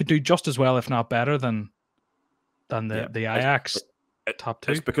could do just as well, if not better, than the Ajax top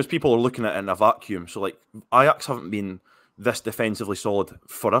 2. It's because people are looking at it in a vacuum. So, like, Ajax haven't been this defensively solid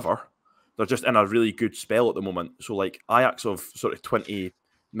forever. They're just in a really good spell at the moment. So, like, Ajax of sort of 28,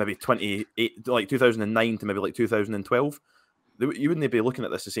 like 2009 to maybe like 2012, you wouldn't be looking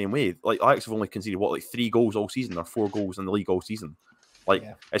at this the same way. Like, Ajax have only conceded, what, like 3 goals all season, or 4 goals in the league all season. Like,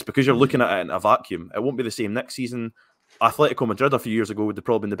 it's because you're looking at it in a vacuum. It won't be the same next season. Atletico Madrid a few years ago would have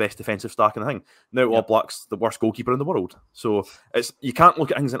probably been the best defensive stack in the thing. Now All Black's the worst goalkeeper in the world. So you can't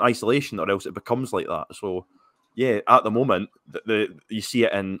look at things in isolation, or else it becomes like that. So yeah, at the moment, you see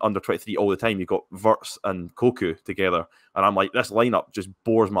it in under 23 all the time. You've got Wirtz and Koku together, and I'm like, this lineup just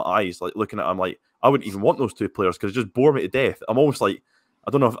bores my eyes. Like, looking at it, I'm like, I wouldn't even want those 2 players because it just bore me to death. I'm almost like,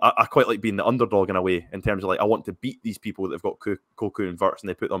 I don't know if I quite like being the underdog in a way, in terms of like, I want to beat these people that have got Koku and Wirtz, and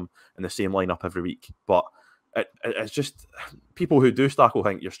they put them in the same lineup every week. But it's just, people who do stack will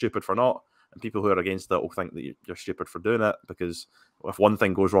think you're stupid for not, and people who are against it will think that you're stupid for doing it, because if one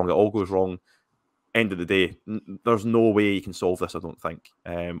thing goes wrong, it all goes wrong. End of the day, there's no way you can solve this, I don't think,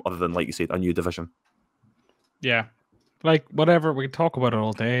 other than, like you said, a new division. Yeah, like, whatever, we can talk about it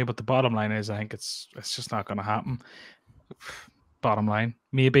all day, but the bottom line is, I think it's just not going to happen. Bottom line,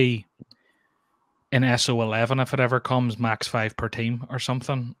 maybe in SO11, if it ever comes, max 5 per team or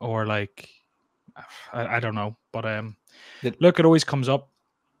something, or like, I don't know, but look, it always comes up.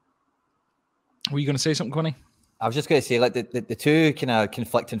 Were you going to say something, Quinny? I was just going to say, like, the 2 kind of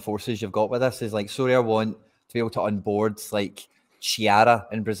conflicting forces you've got with this is, like, SoRare want to be able to onboard like Chiara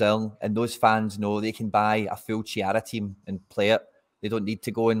in Brazil, and those fans know they can buy a full Chiara team and play it. They don't need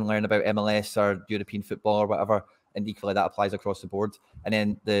to go and learn about MLS or European football or whatever, and equally that applies across the board. And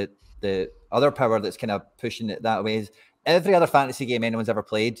then the other power that's kind of pushing it that way is, every other fantasy game anyone's ever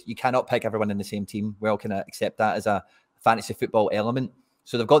played, you cannot pick everyone in the same team. We all kind of accept that as a fantasy football element.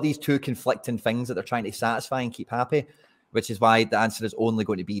 So they've got these 2 conflicting things that they're trying to satisfy and keep happy, which is why the answer is only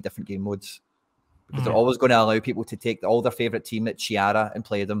going to be different game modes. Because they're always going to allow people to take all their favourite team at Chiara and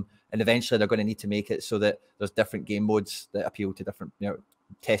play them. And eventually they're going to need to make it so that there's different game modes that appeal to different,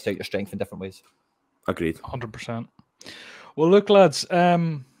 test out your strength in different ways. Agreed. 100%. Well, look, lads, I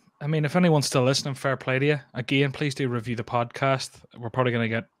mean, if anyone's still listening, fair play to you. Again, please do review the podcast. We're probably going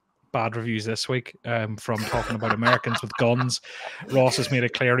to get bad reviews this week from talking about Americans with guns. Ross has made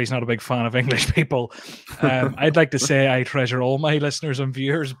it clear he's not a big fan of English people. I'd like to say I treasure all my listeners and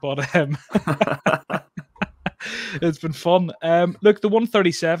viewers, but it's been fun. Look, the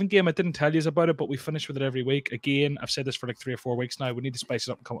 137 game, I didn't tell you about it, but we finish with it every week. Again, I've said this for like 3 or 4 weeks now. We need to spice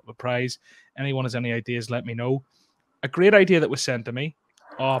it up and come up with a prize. Anyone has any ideas, let me know. A great idea that was sent to me.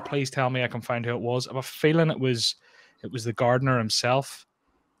 Oh, please tell me I can find who it was. I have a feeling it was the gardener himself.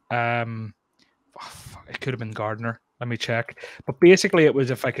 It could have been Gardner. Let me check. But basically, it was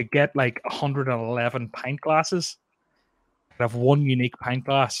if I could get like 111 pint glasses, I'd have 1 unique pint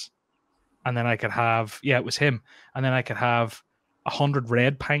glass, and then I could have, it was him, and then I could have 100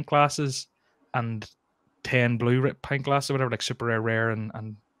 red pint glasses and 10 blue pint glasses, or whatever, like super rare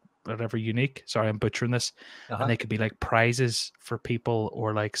and whatever unique. Sorry, I'm butchering this. And they could be like prizes for people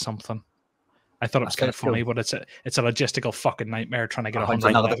or like something. I thought it was kind of funny, but it's a logistical fucking nightmare trying to get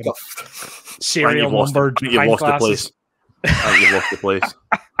 111 serial numbered pint glasses. You've lost the place.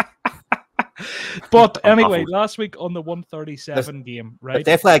 But anyway, last week on the 137 game, right?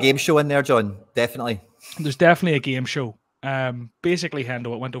 There's definitely a game show in there, John. Definitely. There's definitely a game show. Basically,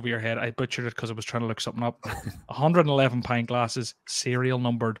 Hendo, it went over your head. I butchered it because I was trying to look something up. 111 pint glasses, serial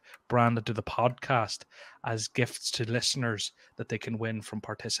numbered, branded to the podcast as gifts to listeners that they can win from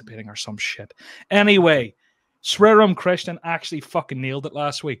participating or some shit. Anyway, Sreeram Krishnan actually fucking nailed it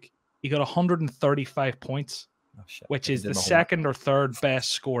last week. He got 135 points, which is the second or third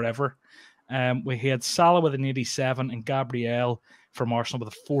best score ever. We had Salah with an 87 and Gabriel from Arsenal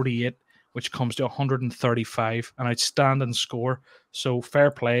with a 48, which comes to 135, an outstanding score. So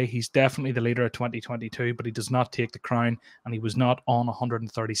fair play. He's definitely the leader of 2022, but he does not take the crown, and he was not on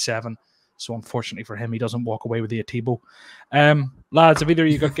 137. So unfortunately for him, he doesn't walk away with the Atibo. Lads, have either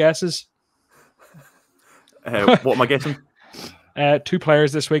of you got guesses? What am I guessing? 2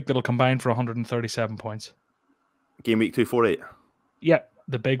 players this week that'll combine for 137 points. Game week 248. Yeah,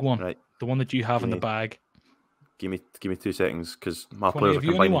 the big one. Right. The one that you have in the bag. Give me 2 seconds, because my players are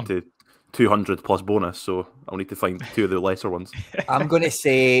combining to 200 plus bonus, so I'll need to find 2 of the lesser ones. I'm going to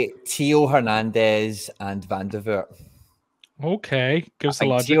say Theo Hernandez and Van de Voort. Okay, give us the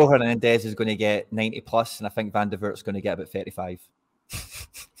think logic. Theo Hernandez is going to get 90 plus, and I think Van der Voort's going to get about 35.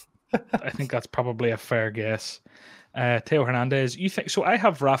 I think that's probably a fair guess. Theo Hernandez, you think so? I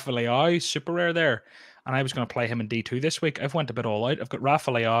have Rafa Leao, super rare there, and I was going to play him in D2 this week. I've went a bit all out. I've got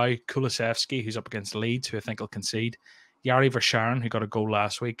Rafa Leao, Kulusevski, who's up against Leeds, who I think will concede, Yari Verscharen, who got a goal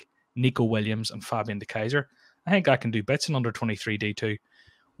last week, Nico Williams, and Fabian de Kaiser. I think I can do bits in under 23 D2.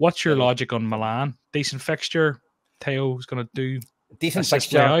 What's your logic on Milan? Decent fixture. Teo's going to do decent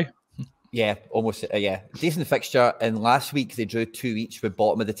fixture. Leao. Yeah, almost. Yeah, decent fixture. And last week they drew 2 each with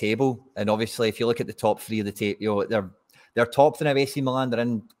bottom of the table. And obviously, if you look at the top 3 of the table, they're top than AC Milan. They're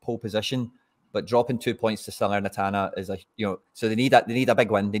in pole position, but dropping 2 points to Salernitana is so they need a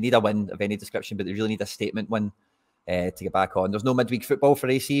big win. They need a win of any description, but they really need a statement win to get back on. There's no midweek football for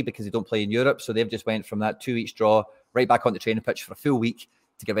AC because they don't play in Europe, so they've just went from that 2 each draw right back on the training pitch for a full week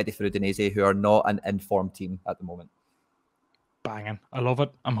to get ready for Udinese, who are not an informed team at the moment. Banging. I love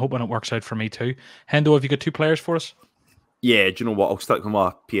it. I'm hoping it works out for me too. Hendo, have you got 2 players for us? Yeah, do you know what? I'll stick with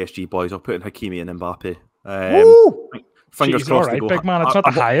my PSG boys. I'll put in Hakimi and Mbappe. Fingers crossed. All right, big man. It's not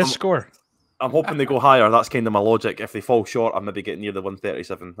the highest score. I'm hoping they go higher. That's kind of my logic. If they fall short, I'm maybe getting near the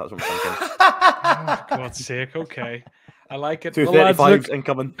 137. That's what I'm thinking. Oh, for God's sake. Okay. I like it. 235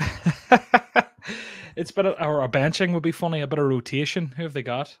 incoming. It's been or a benching would be funny. A bit of rotation. Who have they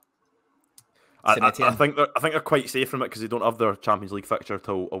got? I think they're quite safe from it because they don't have their Champions League fixture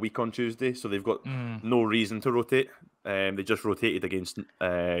till a week on Tuesday, so they've got no reason to rotate. They just rotated against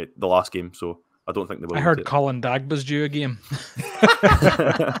the last game, so I don't think they will. I heard Colin Dagba's due a game.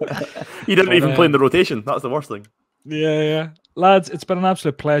 He didn't even play in the rotation. That's the worst thing. Yeah. Lads, it's been an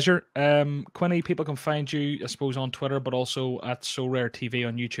absolute pleasure. Quinny, people can find you, I suppose, on Twitter, but also at SoRare TV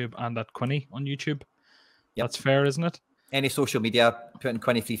on YouTube and at Quinny on YouTube. Yep. That's fair, isn't it? Any social media, put in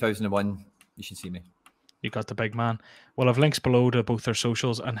Quinny 3001. You should see me. You got the big man. Well, I've links below to both their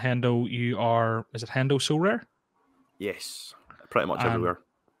socials. And Hendo, is it Hendo SoRare? Yes, pretty much everywhere.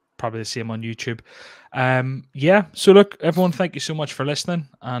 Probably the same on YouTube. Yeah, so look, everyone, thank you so much for listening.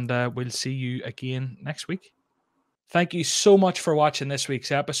 And we'll see you again next week. Thank you so much for watching this week's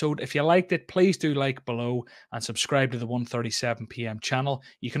episode. If you liked it, please do like below and subscribe to the 1:37 p.m. channel.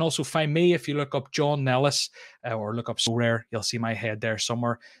 You can also find me if you look up John Nellis or look up SoRare. You'll see my head there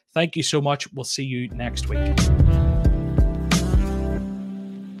somewhere. Thank you so much. We'll see you next week.